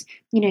about,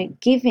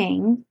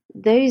 giving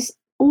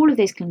all of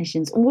those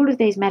clinicians, all of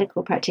those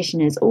medical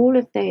practitioners, all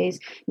of those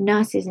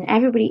nurses and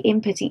everybody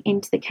inputting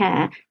into the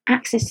care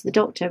access to the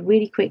doctor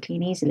really quickly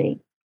and easily.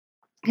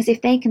 Because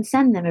if they can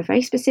send them a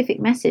very specific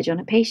message on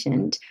a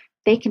patient,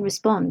 they can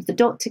respond. The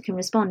doctor can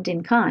respond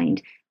in kind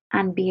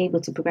and be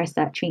able to progress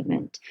that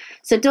treatment.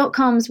 So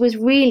 .coms was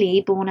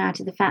really born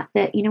out of the fact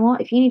that,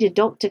 if you need a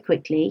doctor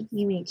quickly,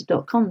 you need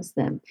to .coms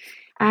them.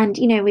 And,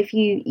 if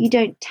you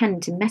don't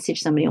tend to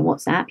message somebody on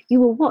WhatsApp, you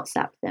will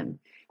WhatsApp them.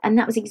 And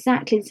that was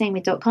exactly the same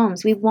with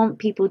 .coms. We want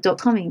people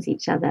 .comming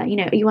each other.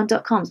 You want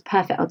 .coms?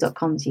 Perfect, I'll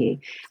 .coms you.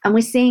 And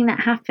we're seeing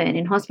that happen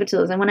in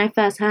hospitals. And when I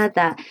first heard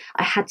that,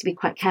 I had to be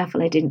quite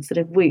careful I didn't sort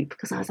of whoop,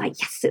 because I was like,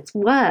 yes, it's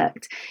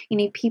worked.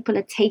 People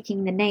are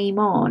taking the name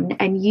on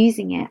and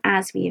using it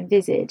as we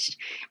envisaged,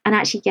 and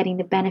actually getting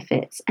the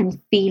benefits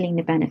and feeling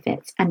the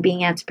benefits and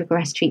being able to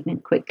progress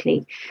treatment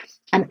quickly.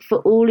 And for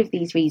all of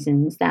these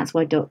reasons, that's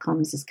why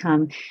 .coms has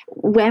come.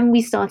 When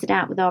we started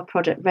out with our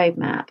product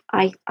roadmap,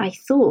 I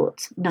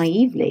thought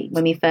naively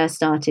when we first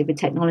started with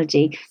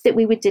technology that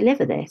we would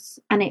deliver this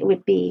and it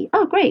would be,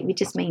 oh, great, we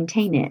just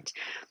maintain it.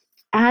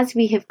 As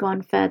we have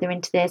gone further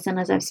into this, and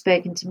as I've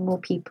spoken to more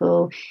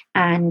people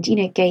and,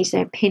 gauge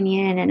their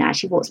opinion and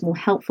actually what's more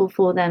helpful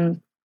for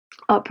them,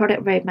 our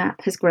product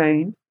roadmap has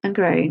grown and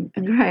grown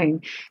and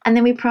grown. And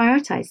then we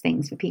prioritize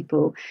things for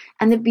people.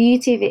 And the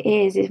beauty of it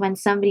is when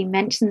somebody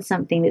mentions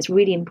something that's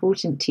really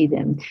important to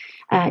them,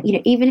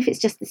 even if it's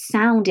just the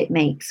sound it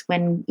makes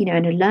when,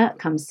 an alert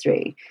comes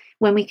through,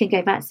 when we can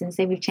go back to them and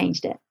say, we've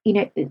changed it.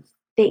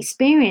 The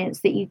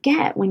experience that you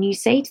get when you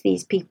say to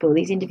these people,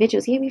 these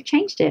individuals, yeah, we've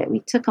changed it. We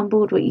took on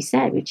board what you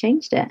said. We've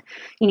changed it.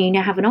 You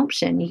now have an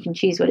option. You can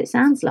choose what it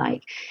sounds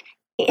like.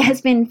 It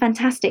has been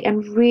fantastic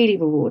and really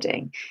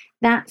rewarding.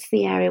 That's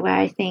the area where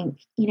I think,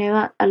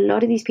 a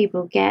lot of these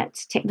people get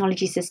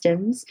technology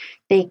systems.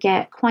 They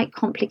get quite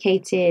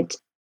complicated,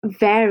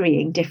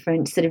 varying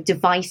different sort of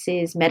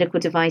devices, medical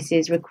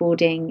devices,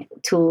 recording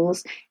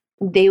tools.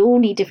 They all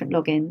need different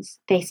logins.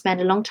 They spend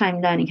a long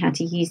time learning how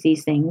to use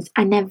these things,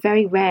 and they're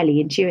very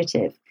rarely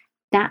intuitive.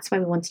 That's why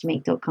we wanted to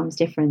make .coms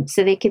different.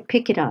 So they could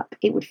pick it up.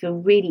 It would feel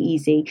really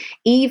easy.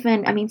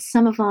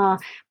 Some of our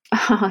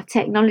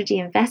technology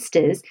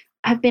investors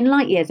have been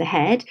light years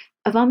ahead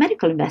of our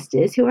medical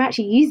investors who are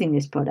actually using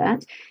this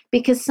product,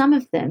 because some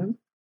of them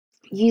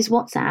use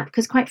WhatsApp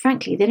because, quite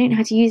frankly, they don't know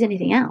how to use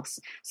anything else.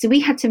 So we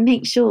had to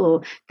make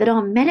sure that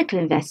our medical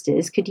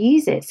investors could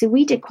use it. So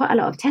we did quite a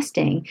lot of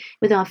testing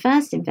with our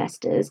first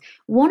investors,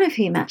 one of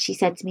whom actually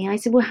said to me, I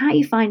said, well, how are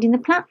you finding the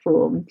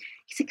platform?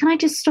 He said, can I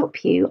just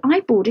stop you?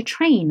 I board a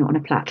train on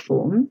a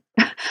platform.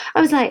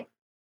 I was like,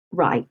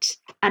 right,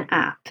 an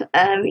app.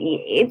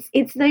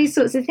 It's those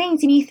sorts of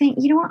things. And you think,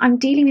 what? I'm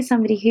dealing with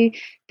somebody who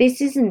this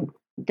isn't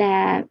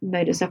their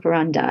modus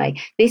operandi.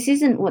 This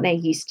isn't what they're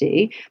used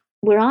to.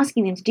 We're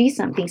asking them to do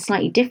something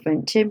slightly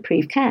different to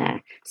improve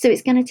care. So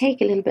it's going to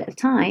take a little bit of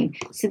time.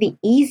 So the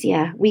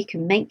easier we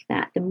can make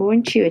that, the more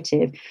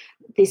intuitive,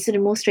 the sort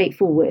of more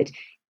straightforward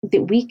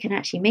that we can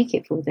actually make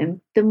it for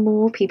them, the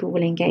more people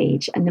will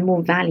engage and the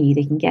more value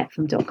they can get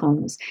from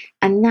 .coms.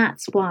 And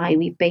that's why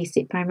we base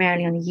it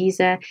primarily on the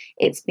user.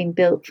 It's been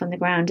built from the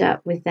ground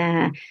up with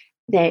their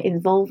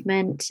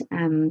involvement.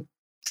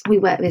 We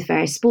work with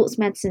various sports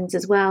medicines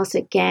as well. So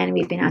again,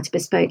 we've been able to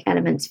bespoke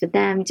elements for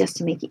them just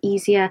to make it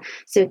easier.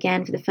 So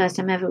again, for the first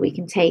time ever, we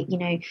can take,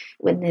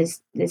 when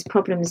there's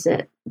problems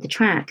at the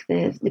track,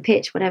 the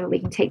pitch, whatever, we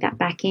can take that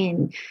back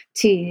in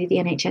to the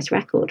NHS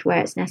record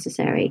where it's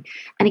necessary.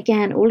 And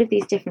again, all of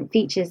these different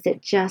features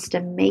that just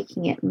are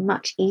making it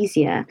much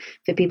easier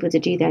for people to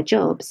do their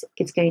jobs,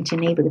 it's going to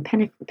enable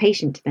the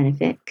patient to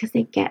benefit because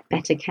they get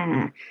better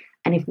care.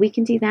 And if we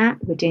can do that,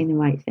 we're doing the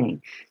right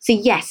thing. So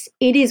yes,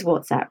 it is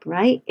WhatsApp,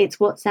 right? It's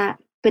WhatsApp,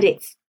 but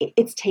it's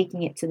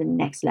taking it to the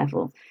next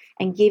level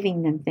and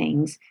giving them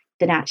things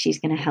that actually is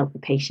going to help the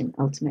patient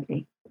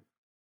ultimately.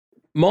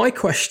 My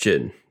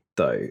question,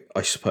 though,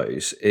 I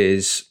suppose,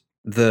 is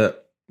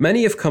that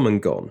many have come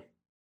and gone,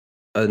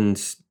 and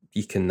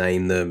you can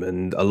name them,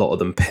 and a lot of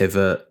them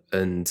pivot,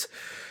 and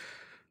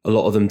a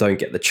lot of them don't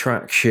get the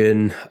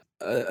traction.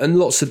 And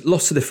lots of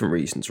different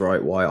reasons,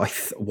 right? Why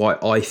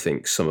I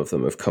think some of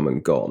them have come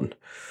and gone.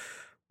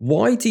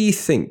 Why do you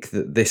think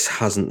that this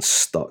hasn't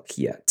stuck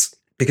yet?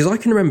 Because I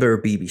can remember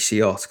a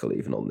BBC article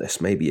even on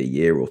this, maybe a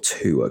year or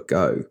two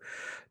ago,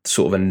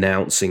 sort of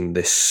announcing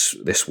this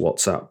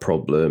WhatsApp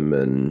problem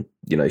and,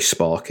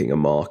 sparking a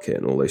market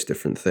and all those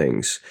different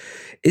things.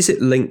 Is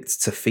it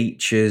linked to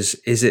features?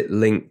 Is it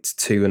linked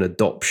to an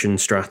adoption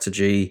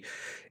strategy?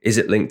 Is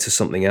it linked to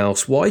something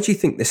else? Why do you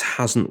think this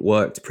hasn't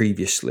worked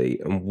previously?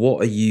 And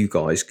what are you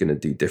guys going to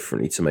do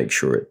differently to make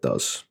sure it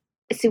does?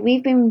 So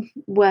we've been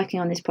working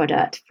on this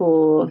product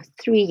for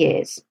 3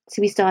 years.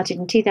 So we started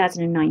in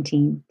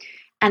 2019.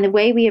 And the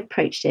way we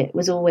approached it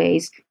was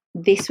always,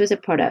 this was a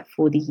product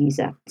for the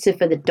user. So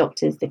for the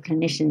doctors, the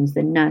clinicians,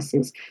 the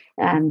nurses,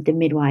 the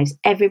midwives,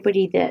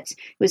 everybody that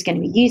was going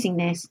to be using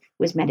this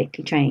was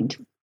medically trained.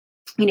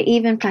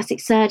 Even plastic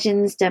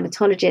surgeons,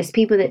 dermatologists,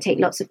 people that take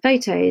lots of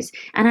photos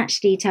and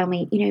actually tell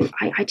me,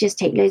 I just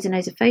take loads and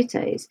loads of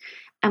photos.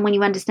 And when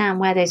you understand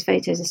where those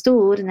photos are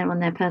stored and they're on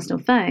their personal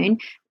phone,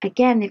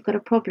 again, they've got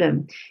a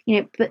problem.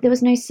 But there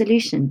was no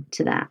solution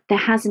to that. There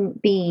has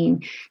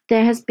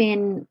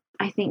been,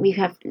 I think we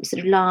have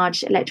sort of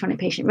large electronic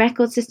patient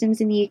record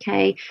systems in the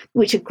UK,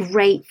 which are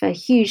great for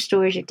huge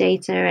storage of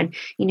data and,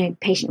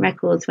 patient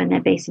records when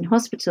they're based in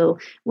hospital.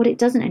 What it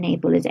doesn't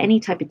enable is any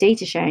type of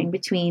data sharing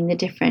between the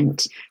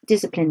different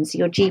disciplines.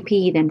 Your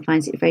GP then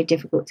finds it very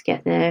difficult to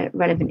get the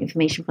relevant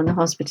information from the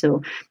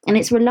hospital. And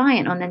it's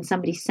reliant on then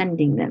somebody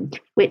sending them,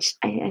 which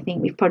I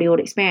think we've probably all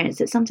experienced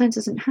that sometimes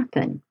doesn't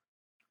happen.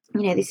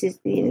 This is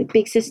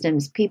big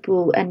systems,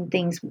 people and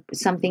things,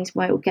 some things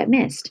won't get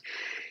missed.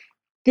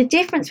 The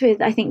difference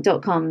with, I think,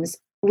 .coms,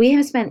 we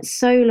have spent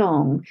so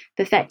long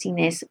perfecting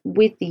this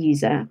with the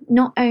user,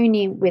 not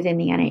only within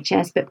the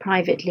NHS, but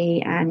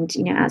privately and,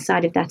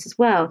 outside of that as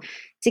well,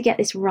 to get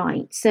this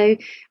right. So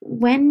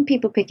when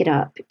people pick it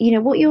up,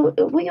 what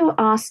you're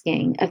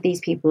asking of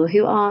these people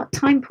who are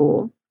time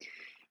poor,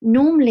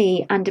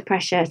 normally under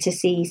pressure to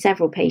see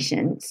several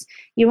patients,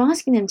 you're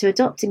asking them to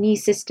adopt a new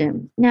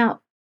system.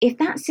 Now, if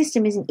that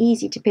system isn't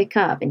easy to pick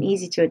up and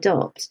easy to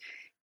adopt,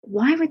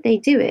 why would they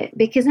do it?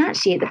 Because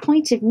actually, at the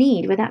point of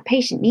need where that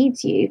patient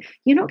needs you,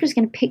 you're not just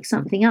going to pick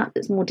something up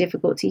that's more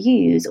difficult to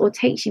use or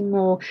takes you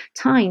more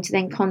time to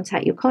then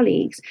contact your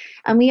colleagues.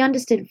 And we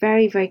understood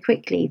very, very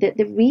quickly that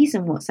the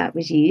reason WhatsApp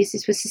was used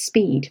was for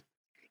speed.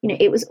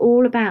 It was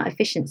all about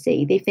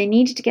efficiency. If they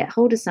needed to get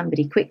hold of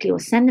somebody quickly or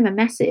send them a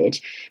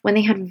message when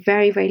they had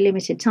very, very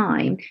limited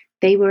time,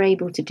 they were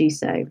able to do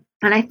so.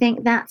 And I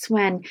think that's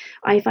when,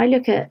 if I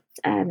look at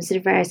sort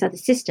of various other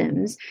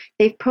systems,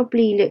 they've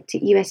probably looked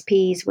at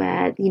USPs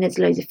where, there's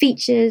loads of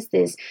features,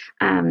 there's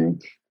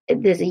a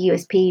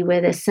USP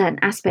where there's certain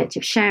aspects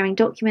of sharing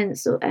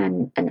documents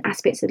and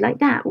aspects of like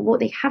that. What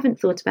they haven't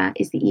thought about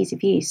is the ease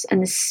of use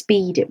and the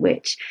speed at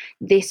which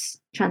this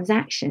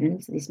transaction,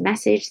 this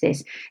message,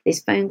 this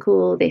phone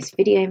call, this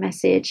video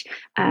message,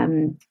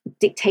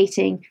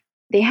 dictating,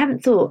 they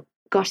haven't thought,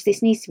 gosh,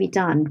 this needs to be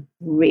done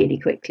really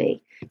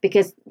quickly.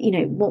 Because,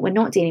 what we're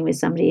not dealing with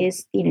somebody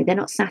is, they're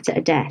not sat at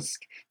a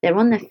desk. They're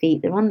on their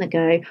feet, they're on the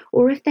go.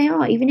 Or if they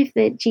are, even if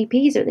the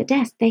GPs are at the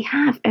desk, they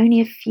have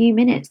only a few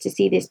minutes to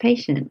see this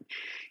patient.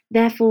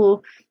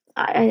 Therefore,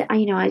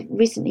 I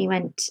recently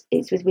went to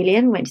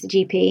the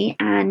GP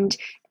and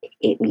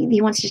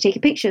he wanted to take a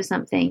picture of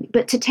something.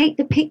 But to take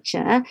the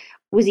picture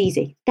was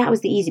easy. That was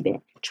the easy bit.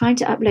 Trying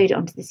to upload it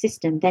onto the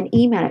system, then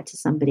email it to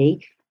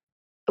somebody.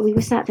 We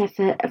were sat there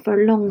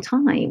for a long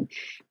time.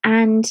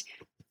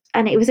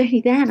 And it was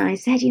only then I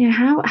said,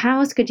 how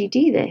else could you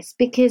do this?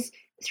 Because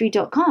through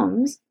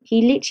 .coms,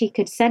 he literally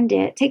could send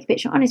it, take a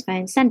picture on his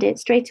phone, send it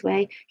straight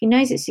away. He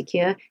knows it's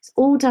secure. It's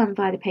all done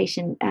via the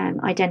patient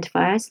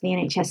identifier, so the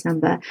NHS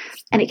number,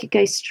 and it could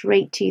go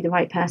straight to the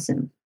right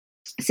person.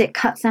 So it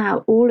cuts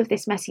out all of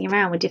this messing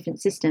around with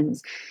different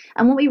systems.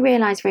 And what we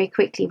realized very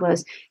quickly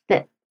was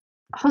that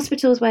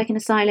hospitals work in a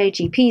silo,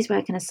 GPs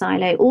work in a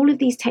silo. All of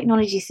these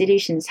technology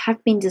solutions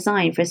have been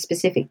designed for a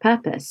specific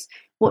purpose.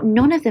 What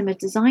none of them are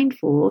designed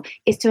for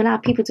is to allow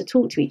people to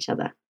talk to each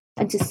other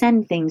and to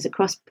send things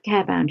across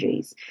care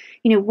boundaries.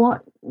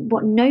 What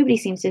nobody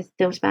seems to have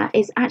thought about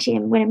is actually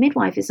when a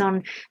midwife is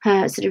on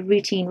her sort of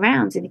routine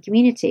rounds in the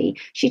community,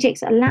 she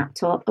takes a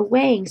laptop, a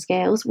weighing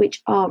scales,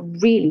 which are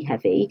really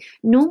heavy.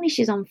 Normally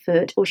she's on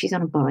foot or she's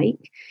on a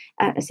bike.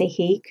 I say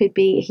he, could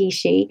be he,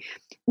 she.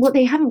 What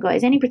they haven't got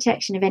is any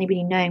protection of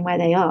anybody knowing where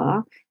they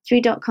are.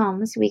 Through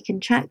 .coms, we can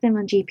track them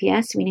on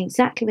GPS. We know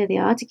exactly where they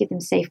are to give them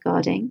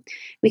safeguarding.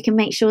 We can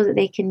make sure that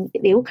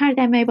they all carry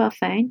their mobile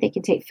phone. They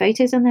can take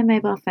photos on their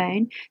mobile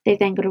phone. They've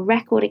then got a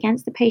record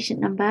against the patient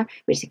number,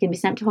 which can be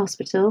sent to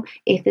hospital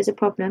if there's a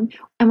problem.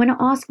 And we're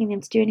not asking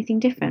them to do anything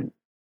different.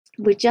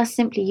 We're just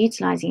simply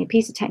utilising a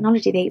piece of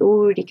technology they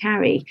already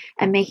carry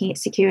and making it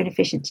secure and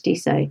efficient to do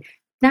so.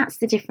 That's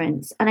the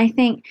difference. And I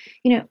think,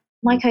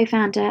 my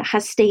co-founder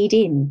has stayed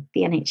in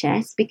the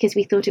NHS because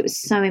we thought it was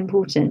so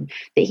important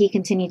that he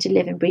continued to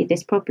live and breathe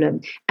this problem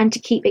and to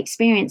keep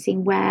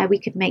experiencing where we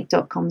could make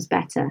 .coms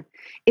better.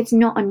 It's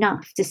not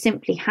enough to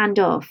simply hand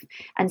off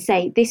and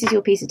say, this is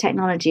your piece of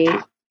technology,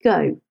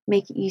 go,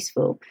 make it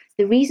useful.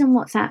 The reason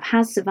WhatsApp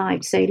has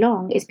survived so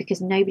long is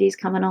because nobody's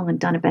come along and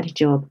done a better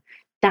job.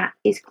 That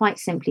is quite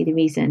simply the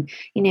reason.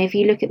 If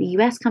you look at the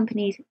US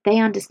companies, they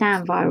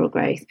understand viral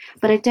growth,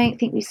 but I don't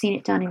think we've seen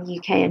it done in the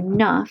UK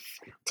enough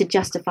to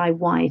justify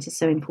why it is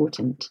so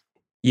important.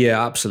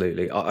 Yeah,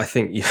 absolutely. I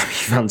think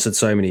you've answered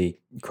so many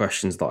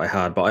questions that I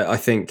had, but I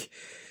think,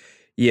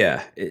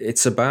 yeah,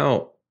 it's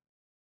about,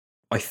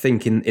 I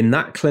think in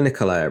that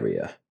clinical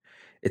area,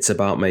 it's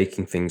about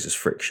making things as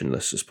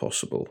frictionless as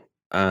possible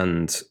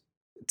and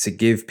to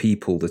give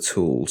people the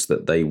tools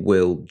that they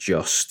will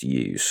just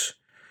use.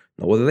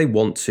 Not whether they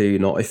want to,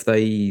 not if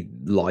they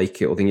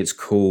like it or think it's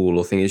cool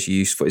or think it's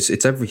useful.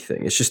 It's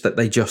everything. It's just that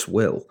they just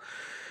will.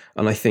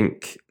 And I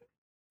think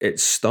it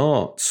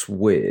starts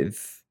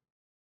with,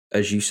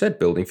 as you said,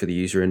 building for the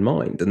user in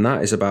mind. And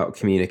that is about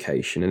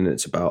communication and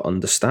it's about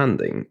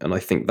understanding. And I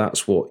think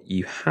that's what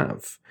you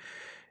have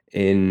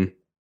in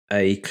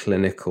a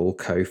clinical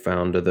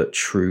co-founder that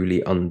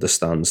truly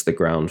understands the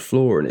ground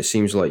floor. And it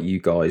seems like you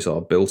guys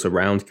are built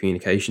around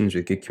communications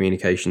with good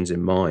communications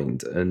in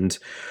mind. And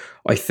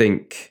I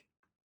think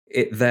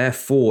it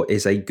therefore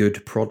is a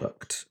good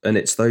product. And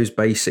it's those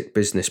basic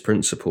business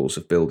principles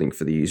of building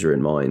for the user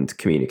in mind,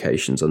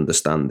 communications,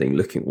 understanding,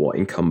 looking at what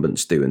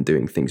incumbents do and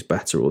doing things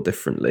better or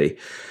differently,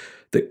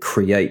 that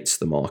creates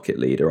the market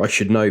leader. I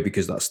should know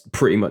because that's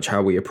pretty much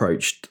how we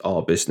approached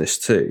our business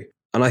too.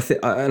 And I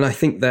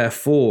think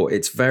therefore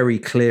it's very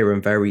clear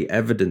and very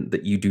evident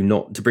that you do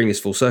not, to bring this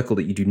full circle,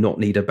 that you do not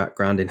need a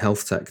background in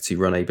health tech to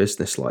run a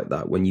business like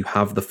that. When you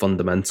have the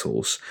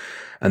fundamentals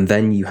and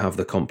then you have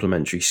the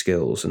complementary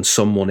skills and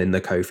someone in the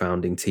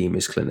co-founding team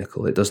is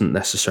clinical, it doesn't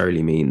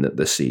necessarily mean that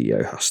the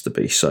CEO has to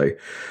be. So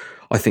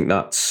I think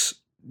that's,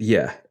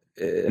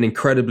 an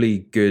incredibly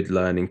good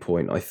learning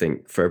point, I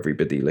think, for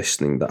everybody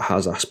listening that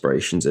has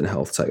aspirations in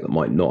health tech that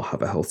might not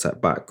have a health tech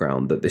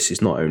background, that this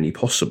is not only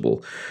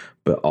possible,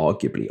 but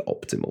arguably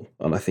optimal.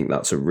 And I think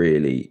that's a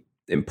really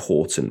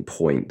important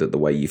point, that the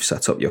way you've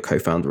set up your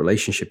co-founder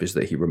relationship is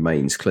that he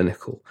remains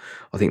clinical.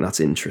 I think that's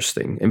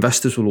interesting.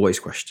 Investors will always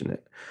question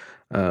it.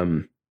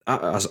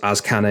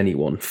 As can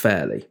anyone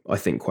fairly, I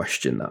think,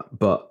 question that.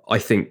 But I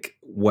think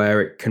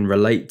where it can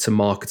relate to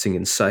marketing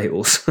and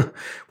sales,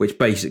 which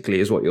basically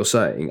is what you're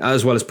saying,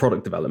 as well as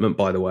product development,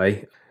 by the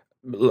way,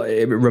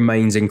 it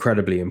remains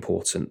incredibly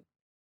important.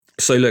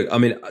 So look, I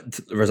mean,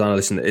 Roseanna,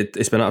 listen,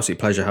 it's been an absolute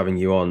pleasure having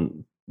you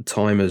on.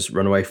 Time has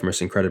run away from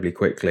us incredibly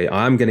quickly.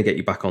 I am going to get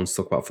you back on to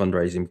talk about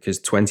fundraising because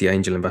 20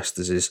 angel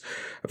investors is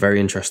a very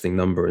interesting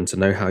number, and to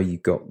know how you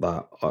got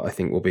that, I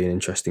think, will be an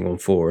interesting one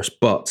for us.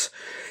 But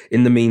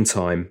in the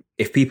meantime,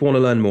 if people want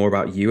to learn more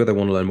about you or they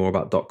want to learn more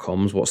about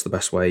 .coms, what's the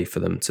best way for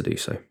them to do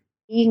so?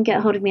 You can get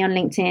a hold of me on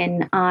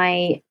LinkedIn.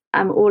 I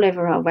am all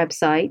over our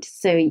website,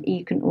 so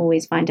you can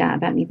always find out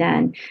about me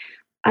then.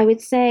 I would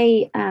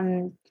say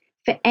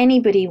for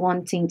anybody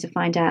wanting to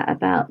find out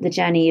about the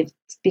journey of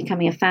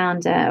becoming a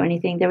founder or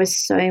anything, there are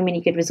so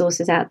many good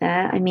resources out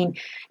there. I mean,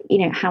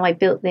 How I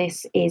Built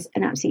This is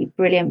an absolutely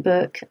brilliant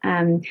book.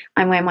 I'm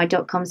wearing my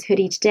 .coms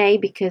hoodie today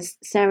because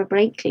Sarah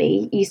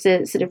Blakely used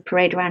to sort of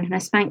parade around in her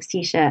Spanx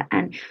t-shirt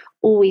and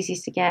always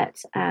used to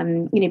get,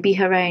 be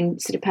her own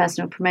sort of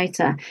personal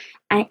promoter.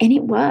 And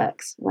it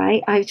works,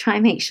 right? I try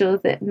and make sure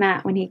that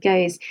Matt, when he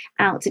goes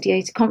out to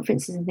go to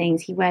conferences and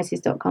things, he wears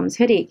his .coms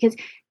hoodie because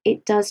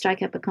it does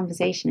strike up a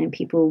conversation and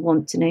people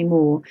want to know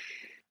more.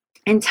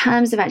 In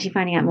terms of actually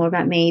finding out more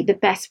about me, the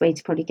best way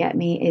to probably get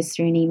me is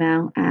through an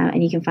email,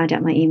 and you can find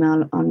out my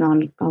email on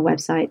our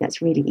website.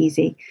 That's really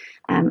easy.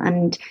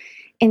 And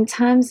in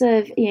terms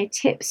of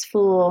tips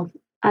for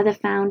other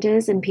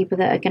founders and people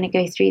that are going to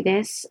go through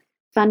this,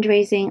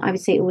 fundraising, I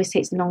would say, always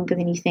takes longer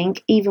than you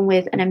think. Even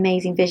with an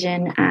amazing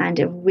vision and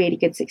a really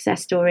good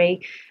success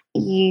story,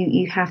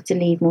 you have to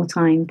leave more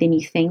time than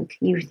you think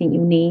you'll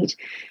need,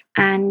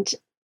 and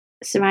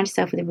surround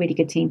yourself with a really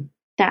good team.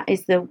 That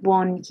is the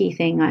one key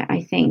thing.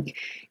 I think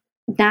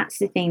that's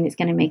the thing that's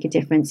going to make a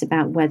difference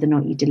about whether or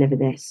not you deliver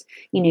this.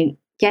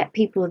 Get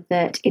people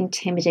that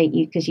intimidate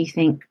you because you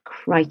think,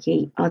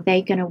 crikey, are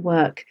they going to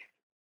work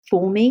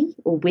for me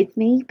or with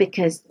me?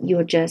 Because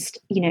you're just,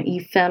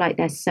 you feel like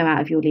they're so out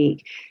of your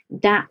league.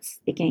 That's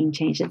the game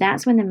changer.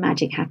 That's when the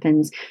magic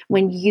happens,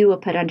 when you are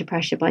put under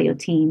pressure by your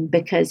team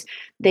because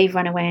they've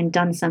run away and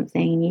done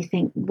something and you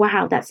think,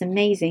 wow, that's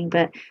amazing,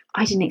 but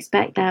I didn't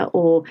expect that.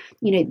 Or,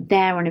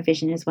 they're on a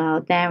vision as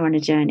well. They're on a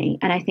journey.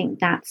 And I think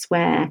that's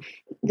where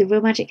the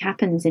real magic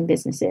happens in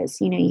businesses.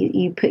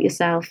 You put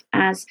yourself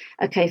as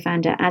a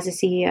co-founder, as a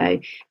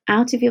CEO,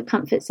 out of your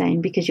comfort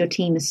zone because your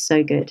team is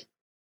so good.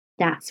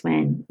 That's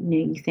when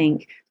you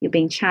think you're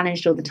being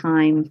challenged all the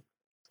time.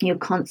 You're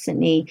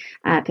constantly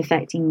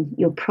perfecting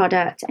your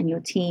product and your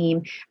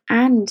team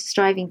and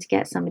striving to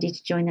get somebody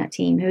to join that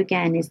team who,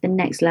 again, is the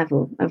next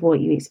level of what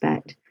you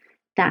expect.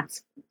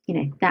 That's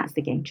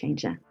the game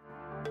changer.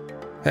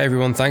 Hey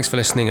everyone, thanks for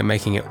listening and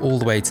making it all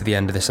the way to the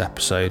end of this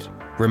episode.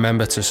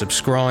 Remember to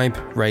subscribe,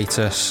 rate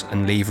us,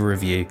 and leave a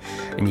review.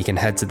 And you can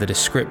head to the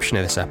description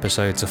of this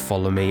episode to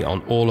follow me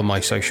on all of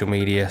my social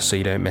media so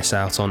you don't miss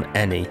out on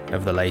any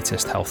of the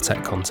latest health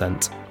tech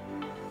content.